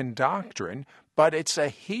American doctrine, but it's a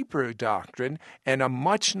Hebrew doctrine and a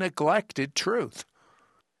much neglected truth.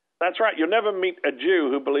 That's right. You'll never meet a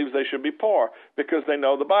Jew who believes they should be poor because they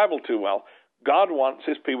know the Bible too well. God wants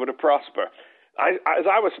his people to prosper. As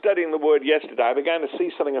I was studying the Word yesterday, I began to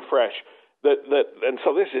see something afresh. And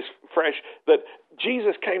so this is fresh, that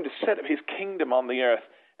Jesus came to set up his kingdom on the earth.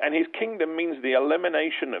 And his kingdom means the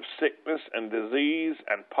elimination of sickness and disease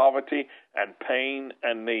and poverty and pain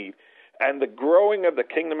and need. And the growing of the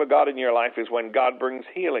kingdom of God in your life is when God brings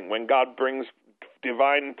healing, when God brings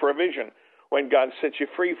divine provision, when God sets you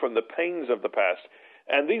free from the pains of the past.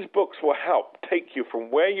 And these books will help take you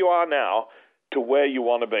from where you are now to where you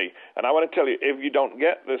want to be. And I want to tell you, if you don't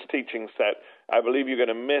get this teaching set, I believe you're going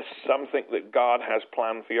to miss something that God has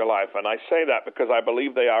planned for your life. And I say that because I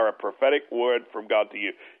believe they are a prophetic word from God to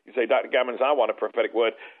you. You say, Dr. Gammons, I want a prophetic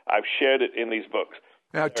word. I've shared it in these books.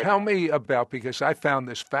 Now, tell me about, because I found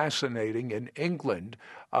this fascinating in England,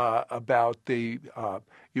 about you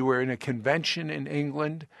were in a convention in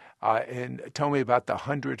England, and tell me about the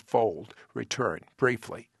 100-fold return,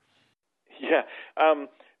 briefly. Yeah.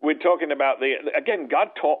 We're talking about again,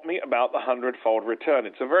 God taught me about the 100-fold return.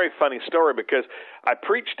 It's a very funny story because I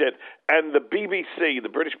preached it, and the BBC, the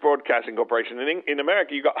British Broadcasting Corporation, in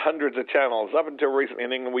America, you got hundreds of channels. Up until recently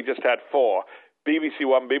in England, we just had 4, BBC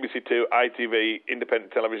 1, BBC 2, ITV,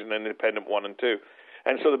 Independent Television, and Independent 1 and 2.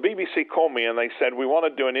 And so the BBC called me, and they said, we want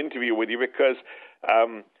to do an interview with you because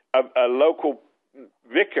a local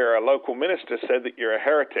vicar, a local minister said that you're a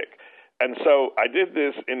heretic. And so I did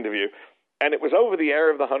this interview. And it was over the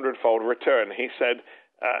area of the 100-fold return. He said,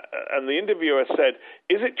 and the interviewer said,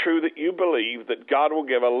 is it true that you believe that God will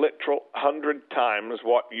give a literal 100 times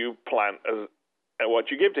what you plant as what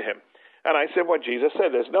you give to him? And I said what Jesus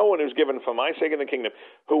said, there's no one who's given for my sake in the kingdom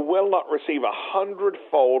who will not receive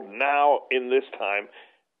 100-fold now in this time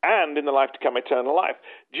and in the life to come eternal life.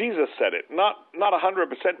 Jesus said it, not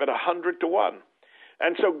 100%, but 100 to 1.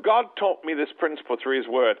 And so God taught me this principle through his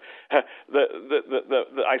word.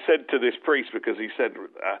 I said to this priest, because he said,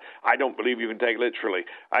 I don't believe you can take literally.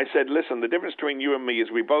 I said, listen, the difference between you and me is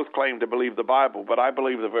we both claim to believe the Bible, but I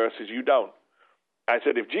believe the verses you don't. I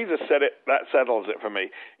said, if Jesus said it, that settles it for me.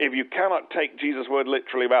 If you cannot take Jesus' word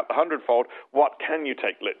literally about the 100-fold, what can you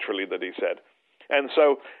take literally that he said? And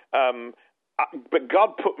so, but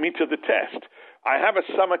God put me to the test. I have a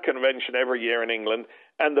summer convention every year in England,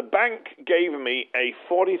 and the bank gave me a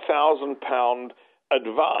 £40,000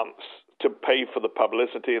 advance to pay for the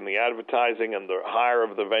publicity and the advertising and the hire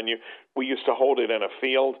of the venue. We used to hold it in a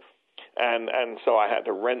field, and so I had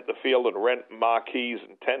to rent the field and rent marquees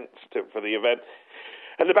and tents for the event.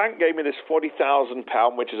 And the bank gave me this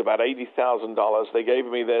 £40,000, which is about $80,000. They gave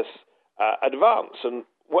me this advance. And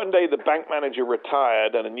one day the bank manager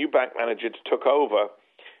retired, and a new bank manager took over.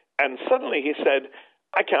 And suddenly he said,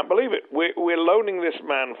 I can't believe it. We're loaning this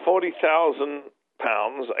man £40,000,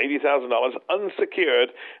 $80,000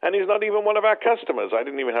 unsecured, and he's not even one of our customers. I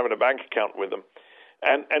didn't even have a bank account with him.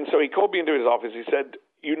 And so he called me into his office. He said,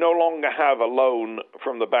 you no longer have a loan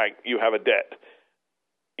from the bank. You have a debt.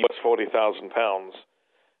 It was £40,000.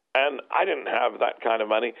 And I didn't have that kind of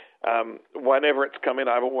money. Whenever it's come in,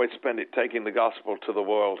 I've always spent it taking the gospel to the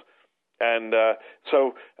world. And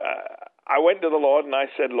so I went to the Lord and I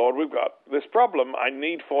said, Lord, we've got this problem. I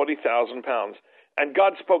need £40,000. And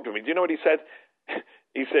God spoke to me. Do you know what he said?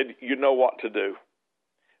 He said, you know what to do.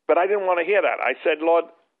 But I didn't want to hear that. I said, Lord,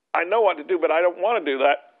 I know what to do, but I don't want to do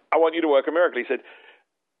that. I want you to work a miracle. He said,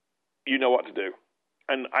 you know what to do.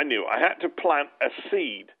 And I knew I had to plant a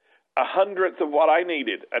seed, 100th of what I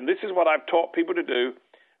needed. And this is what I've taught people to do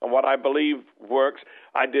and what I believe works.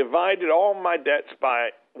 I divided all my debts by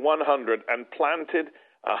 100 and planted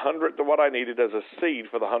 100th of what I needed as a seed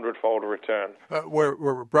for the 100-fold return.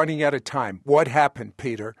 We're running out of time. What happened,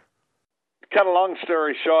 Peter? Cut a long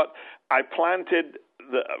story short, I planted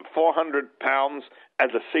the 400 pounds as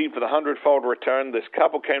a seed for the 100-fold return. This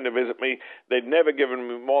couple came to visit me. They'd never given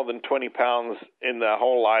me more than 20 pounds in their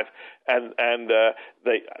whole life, and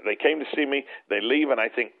they came to see me. They leave, and I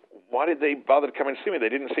think, why did they bother to come and see me? They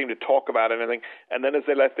didn't seem to talk about anything. And then as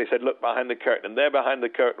they left, they said, look behind the curtain. And there behind the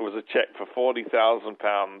curtain was a check for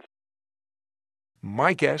 £40,000.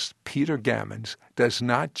 My guest, Peter Gammons, does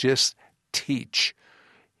not just teach.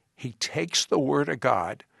 He takes the Word of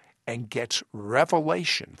God and gets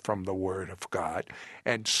revelation from the Word of God.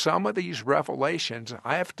 And some of these revelations,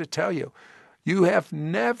 I have to tell you, you have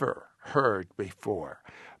never heard before.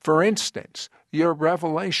 For instance, your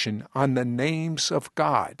revelation on the names of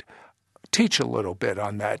God. Teach a little bit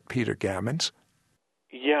on that, Peter Gammons.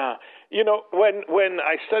 Yeah. You know, when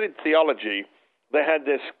I studied theology, they had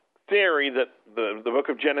this theory that the book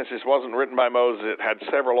of Genesis wasn't written by Moses. It had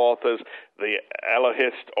several authors, the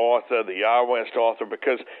Elohist author, the Yahwehist author,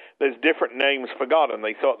 because there's different names for God, and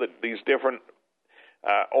they thought that these different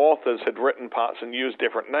authors had written parts and used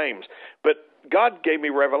different names. But God gave me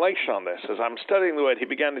revelation on this. As I'm studying the Word, He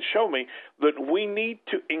began to show me that we need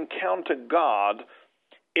to encounter God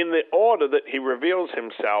in the order that He reveals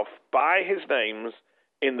Himself by His names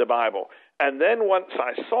in the Bible. And then once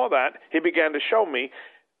I saw that, He began to show me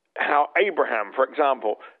how Abraham, for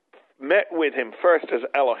example, met with Him first as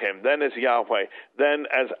Elohim, then as Yahweh, then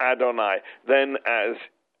as Adonai, then as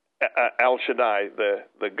El Shaddai,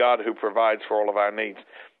 the God who provides for all of our needs.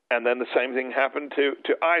 And then the same thing happened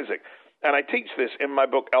to Isaac. And I teach this in my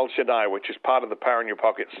book, El Shaddai, which is part of the Power in Your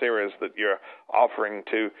Pocket series that you're offering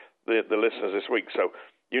to the listeners this week. So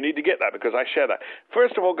you need to get that because I share that.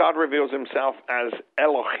 First of all, God reveals Himself as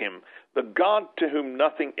Elohim, the God to whom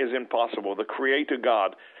nothing is impossible, the Creator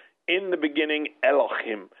God. In the beginning,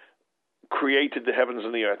 Elohim created the heavens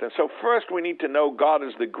and the earth. And so first we need to know God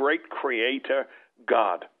as the great Creator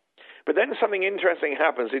God. But then something interesting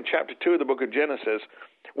happens in chapter 2 of the book of Genesis.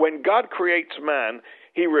 When God creates man,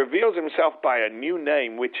 He reveals Himself by a new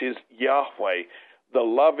name, which is Yahweh, the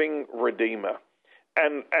loving Redeemer.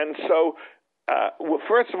 And so,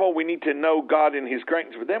 first of all, we need to know God in His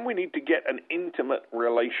greatness, but then we need to get an intimate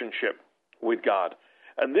relationship with God.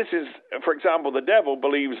 And this is, for example, the devil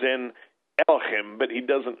believes in Elohim, but he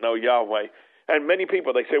doesn't know Yahweh. And many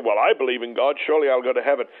people, they say, well, I believe in God, surely I'll go to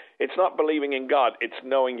heaven. It's not believing in God, it's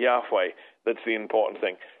knowing Yahweh that's the important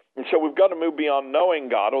thing. And so we've got to move beyond knowing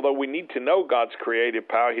God, although we need to know God's creative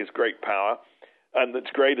power, His great power, and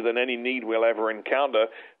that's greater than any need we'll ever encounter.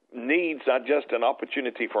 Needs are just an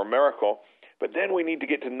opportunity for a miracle, but then we need to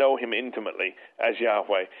get to know Him intimately as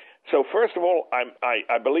Yahweh. So first of all,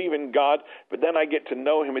 I believe in God, but then I get to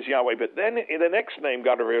know Him as Yahweh. But then in the next name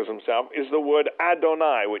God reveals Himself is the word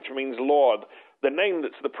Adonai, which means Lord, the name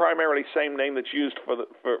that's the primarily same name that's used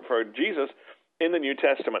for Jesus in the New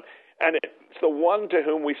Testament. And it's the one to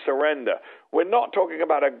whom we surrender. We're not talking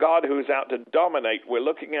about a God who's out to dominate. We're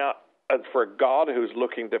looking out for a God who's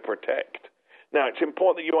looking to protect. Now, it's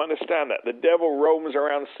important that you understand that. The devil roams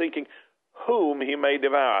around seeking whom he may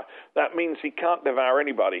devour. That means he can't devour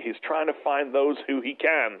anybody. He's trying to find those who he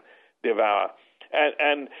can devour.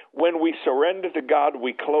 And when we surrender to God,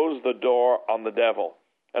 we close the door on the devil.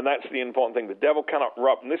 And that's the important thing. The devil cannot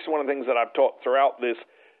erupt. And this is one of the things that I've taught throughout this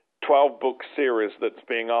 12-book series that's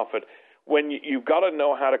being offered. When you've got to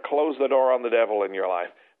know how to close the door on the devil in your life.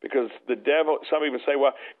 Because the devil, some people say,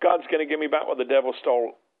 well, God's going to give me back what the devil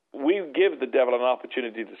stole. We give the devil an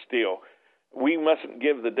opportunity to steal. We mustn't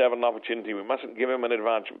give the devil an opportunity. We mustn't give him an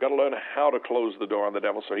advantage. We've got to learn how to close the door on the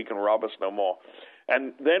devil so he can rob us no more.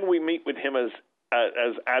 And then we meet with Him as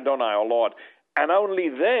Adonai, our Lord. And only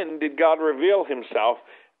then did God reveal Himself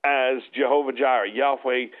as Jehovah-Jireh,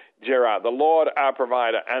 Yahweh-Jireh, the Lord our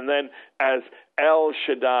provider. And then as El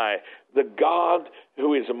Shaddai, the God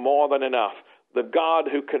who is more than enough, the God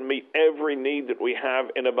who can meet every need that we have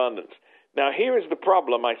in abundance. Now, here is the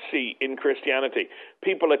problem I see in Christianity.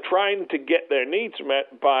 People are trying to get their needs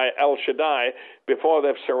met by El Shaddai before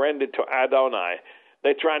they've surrendered to Adonai.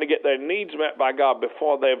 They're trying to get their needs met by God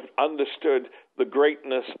before they've understood the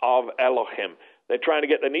greatness of Elohim. They're trying to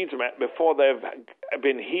get their needs met before they've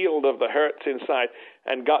been healed of the hurts inside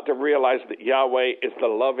and got to realize that Yahweh is the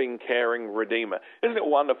loving, caring Redeemer. Isn't it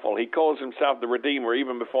wonderful? He calls himself the Redeemer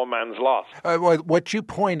even before man's lost. What you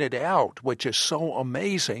pointed out, which is so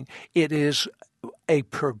amazing, it is a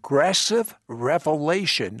progressive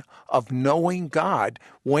revelation of knowing God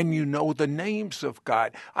when you know the names of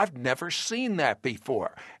God. I've never seen that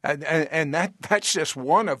before. And that's just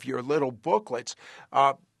one of your little booklets.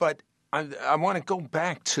 But I want to go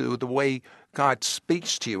back to the way God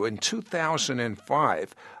speaks to you. In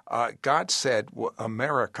 2005, God said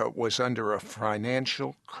America was under a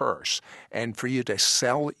financial curse and for you to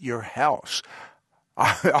sell your house.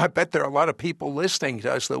 I bet there are a lot of people listening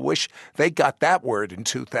to us that wish they got that word in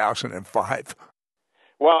 2005.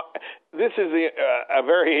 Well, this is a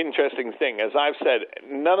very interesting thing. As I've said,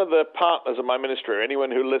 none of the partners of my ministry or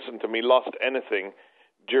anyone who listened to me lost anything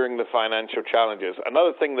during the financial challenges.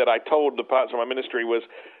 Another thing that I told the parts of my ministry was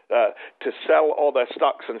to sell all their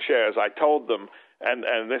stocks and shares. I told them,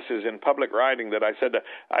 and this is in public writing, that I said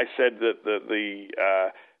that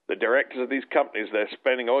the directors of these companies, they're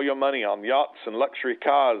spending all your money on yachts and luxury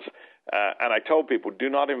cars, and I told people, do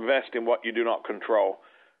not invest in what you do not control.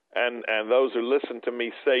 And those who listened to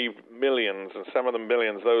me saved millions, and some of them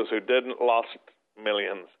billions. Those who didn't lost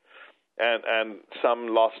millions. And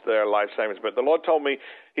some lost their life savings. But the Lord told me,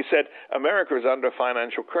 he said, America is under a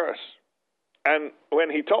financial curse. And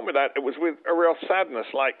when he told me that, it was with a real sadness,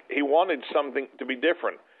 like he wanted something to be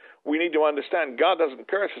different. We need to understand God doesn't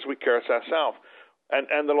curse us, we curse ourselves.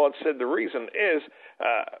 And the Lord said the reason is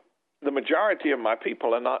the majority of my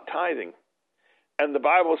people are not tithing. And the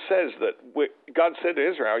Bible says that God said to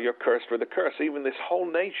Israel, you're cursed with a curse. Even this whole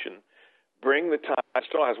nation, bring the tithe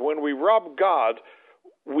storehouse. When we rob God,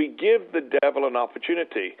 we give the devil an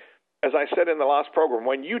opportunity. As I said in the last program,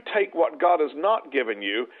 when you take what God has not given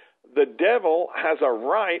you, the devil has a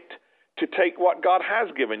right to take what God has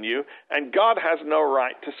given you, and God has no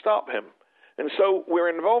right to stop him. And so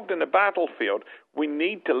we're involved in a battlefield. We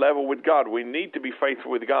need to level with God. We need to be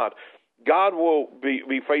faithful with God. God will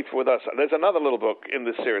be faithful with us. There's another little book in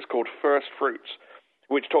this series called First Fruits,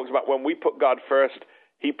 which talks about when we put God first,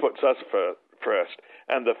 he puts us first.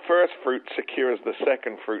 And the first fruit secures the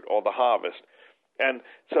second fruit or the harvest. And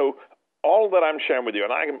so all that I'm sharing with you,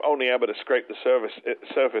 and I'm only able to scrape the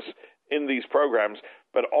surface in these programs,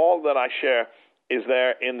 but all that I share is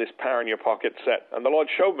there in this Power in Your Pocket set. And the Lord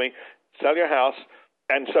showed me, sell your house.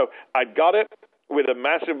 And so I got it with a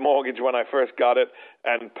massive mortgage when I first got it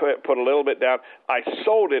and put a little bit down. I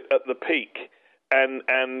sold it at the peak. And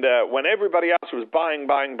when everybody else was buying,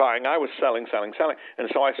 I was selling. And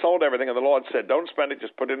so I sold everything, and the Lord said, don't spend it,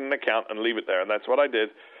 just put it in an account and leave it there. And that's what I did,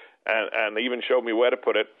 and even showed me where to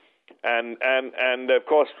put it. And of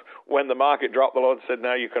course, when the market dropped, the Lord said,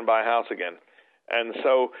 now you can buy a house again. And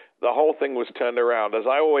so the whole thing was turned around. As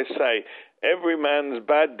I always say, every man's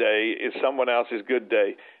bad day is someone else's good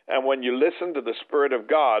day. And when you listen to the Spirit of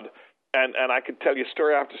God, and I could tell you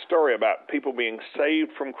story after story about people being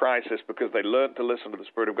saved from crisis because they learned to listen to the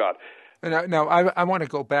Spirit of God. Now, I want to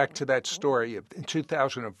go back to that story. In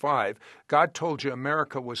 2005, God told you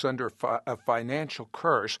America was under a financial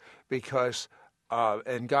curse because,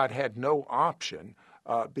 and God had no option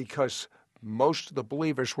because most of the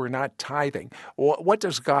believers were not tithing. What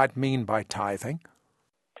does God mean by tithing?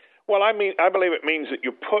 Well, I believe it means that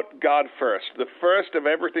you put God first. The first of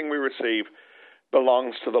everything we receive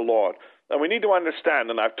belongs to the Lord. And we need to understand,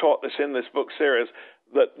 and I've taught this in this book series,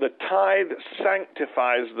 that the tithe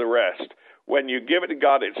sanctifies the rest. When you give it to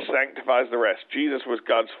God, it sanctifies the rest. Jesus was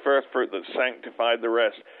God's first fruit that sanctified the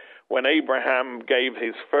rest. When Abraham gave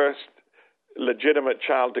his first legitimate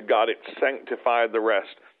child to God, it sanctified the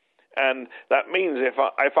rest. And that means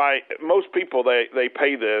most people, they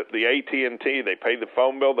pay the AT&T, they pay the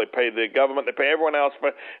phone bill, they pay the government, they pay everyone else,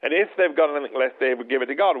 and if they've got anything left, they would give it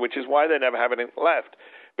to God, which is why they never have anything left,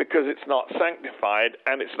 because it's not sanctified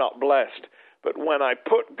and it's not blessed. But when I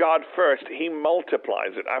put God first, he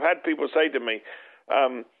multiplies it. I've had people say to me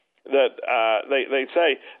that they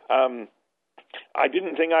say, I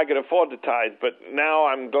didn't think I could afford to tithe, but now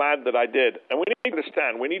I'm glad that I did. And we need to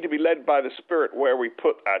understand, we need to be led by the Spirit where we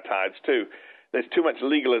put our tithes too. There's too much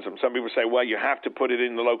legalism. Some people say, well, you have to put it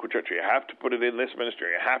in the local church, you have to put it in this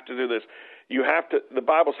ministry, you have to do this. The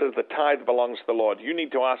Bible says the tithe belongs to the Lord. You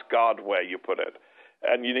need to ask God where you put it.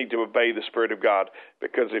 and you need to obey the Spirit of God.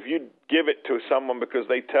 Because if you give it to someone because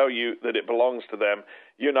they tell you that it belongs to them,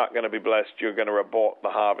 you're not going to be blessed. You're going to abort the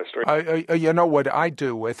harvest. You know what I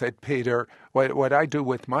do with it, Peter? What I do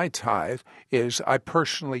with my tithe is I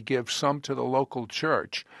personally give some to the local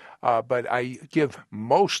church, but I give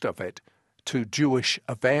most of it to Jewish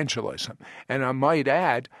evangelism. And I might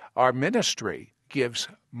add, our ministry gives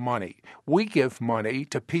money. We give money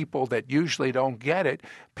to people that usually don't get it,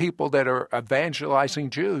 people that are evangelizing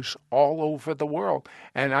Jews all over the world.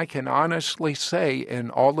 And I can honestly say, in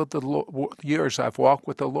all of the years I've walked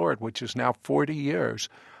with the Lord, which is now 40 years,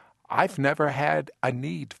 I've never had a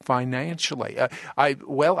need financially.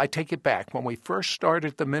 I take it back. When we first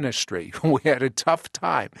started the ministry, we had a tough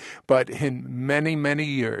time. But in many, many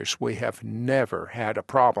years, we have never had a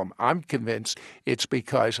problem. I'm convinced it's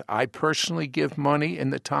because I personally give money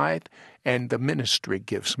in the tithe and the ministry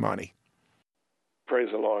gives money.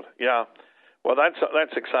 Praise the Lord. Yeah. Well,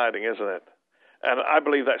 that's exciting, isn't it? And I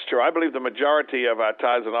believe that's true. I believe the majority of our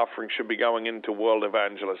tithes and offerings should be going into world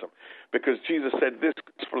evangelism, because Jesus said this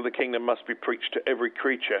gospel of the kingdom must be preached to every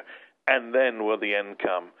creature, and then will the end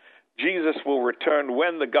come. Jesus will return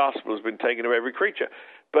when the gospel has been taken to every creature.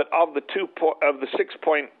 But of the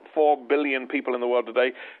 6.4 billion people in the world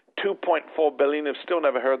today, 2.4 billion have still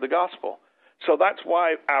never heard the gospel. So that's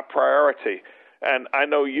why our priority, and I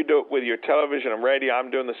know you do it with your television and radio, I'm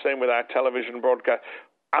doing the same with our television broadcast.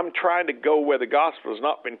 I'm trying to go where the gospel has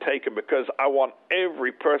not been taken, because I want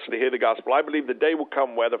every person to hear the gospel. I believe the day will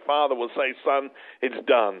come where the Father will say, "Son, it's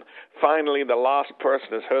done." Finally, the last person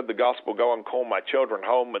has heard the gospel. Go and call my children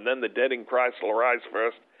home, and then the dead in Christ will arise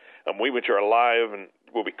first, and we which are alive and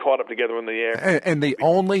will be caught up together in the air. And the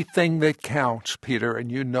only thing that counts, Peter,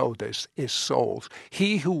 and you know this, is souls.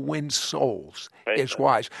 He who wins souls is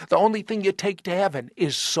wise. The only thing you take to heaven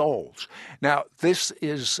is souls. Now, this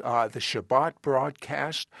is the Shabbat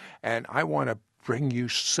broadcast, and I want to bring you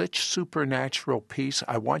such supernatural peace.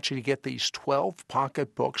 I want you to get these 12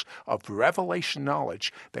 pocket books of revelation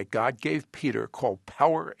knowledge that God gave Peter called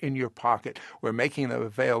Power in Your Pocket. We're making them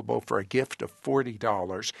available for a gift of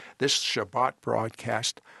 $40. This Shabbat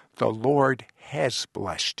broadcast, the Lord has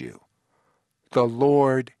blessed you. The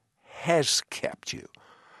Lord has kept you.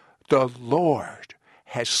 The Lord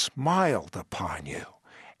has smiled upon you.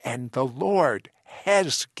 And the Lord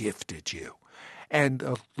has gifted you. And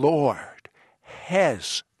the Lord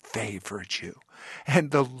has favored you,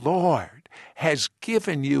 and the Lord has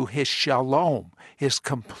given you his shalom, his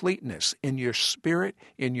completeness in your spirit,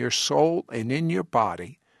 in your soul, and in your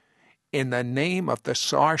body, in the name of the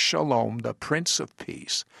Sar Shalom, the Prince of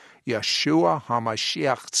Peace, Yeshua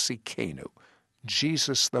HaMashiach Tzidkenu,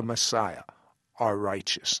 Jesus the Messiah, our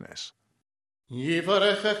righteousness.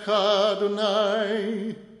 Yivarechecha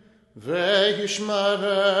Adonai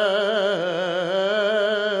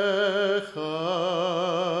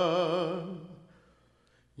ve'yishmarecha.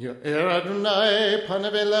 Yo'er Adonai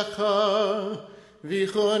panav elecha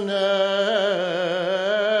v'yichunecha.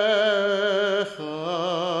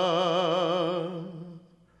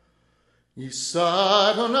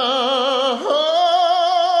 Yisa Adonai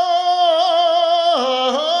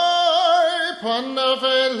panav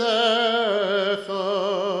elecha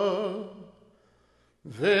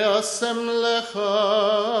ve'asem lecha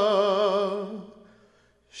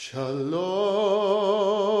shalom.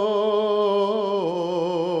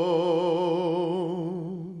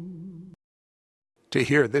 To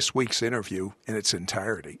hear this week's interview in its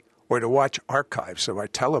entirety, or to watch archives of our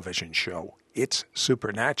television show, It's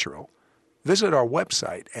Supernatural, visit our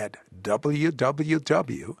website at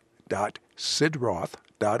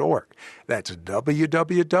www.sidroth.org. That's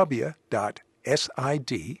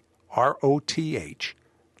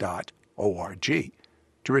www.sidroth.org.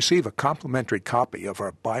 To receive a complimentary copy of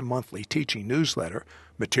our bi-monthly teaching newsletter,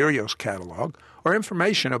 materials catalog, or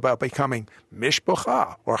information about becoming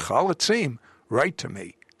Mishpocha or Chalatzim, write to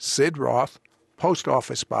me, Sid Roth, Post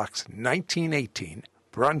Office Box 1918,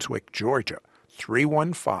 Brunswick, Georgia,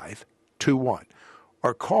 31521,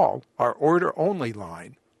 or call our order-only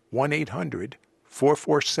line,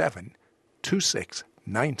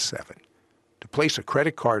 1-800-447-2697. To place a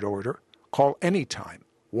credit card order, call anytime,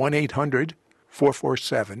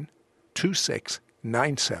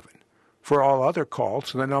 1-800-447-2697. For all other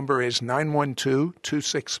calls, the number is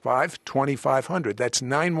 912-265-2500. That's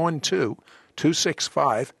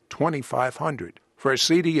 912-265-2500. For a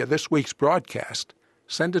CD of this week's broadcast,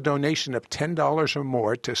 send a donation of $10 or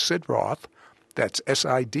more to Sid Roth, that's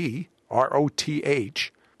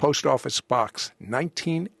SIDROTH, Post Office Box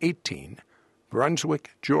 1918,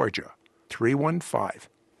 Brunswick, Georgia,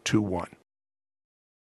 31521.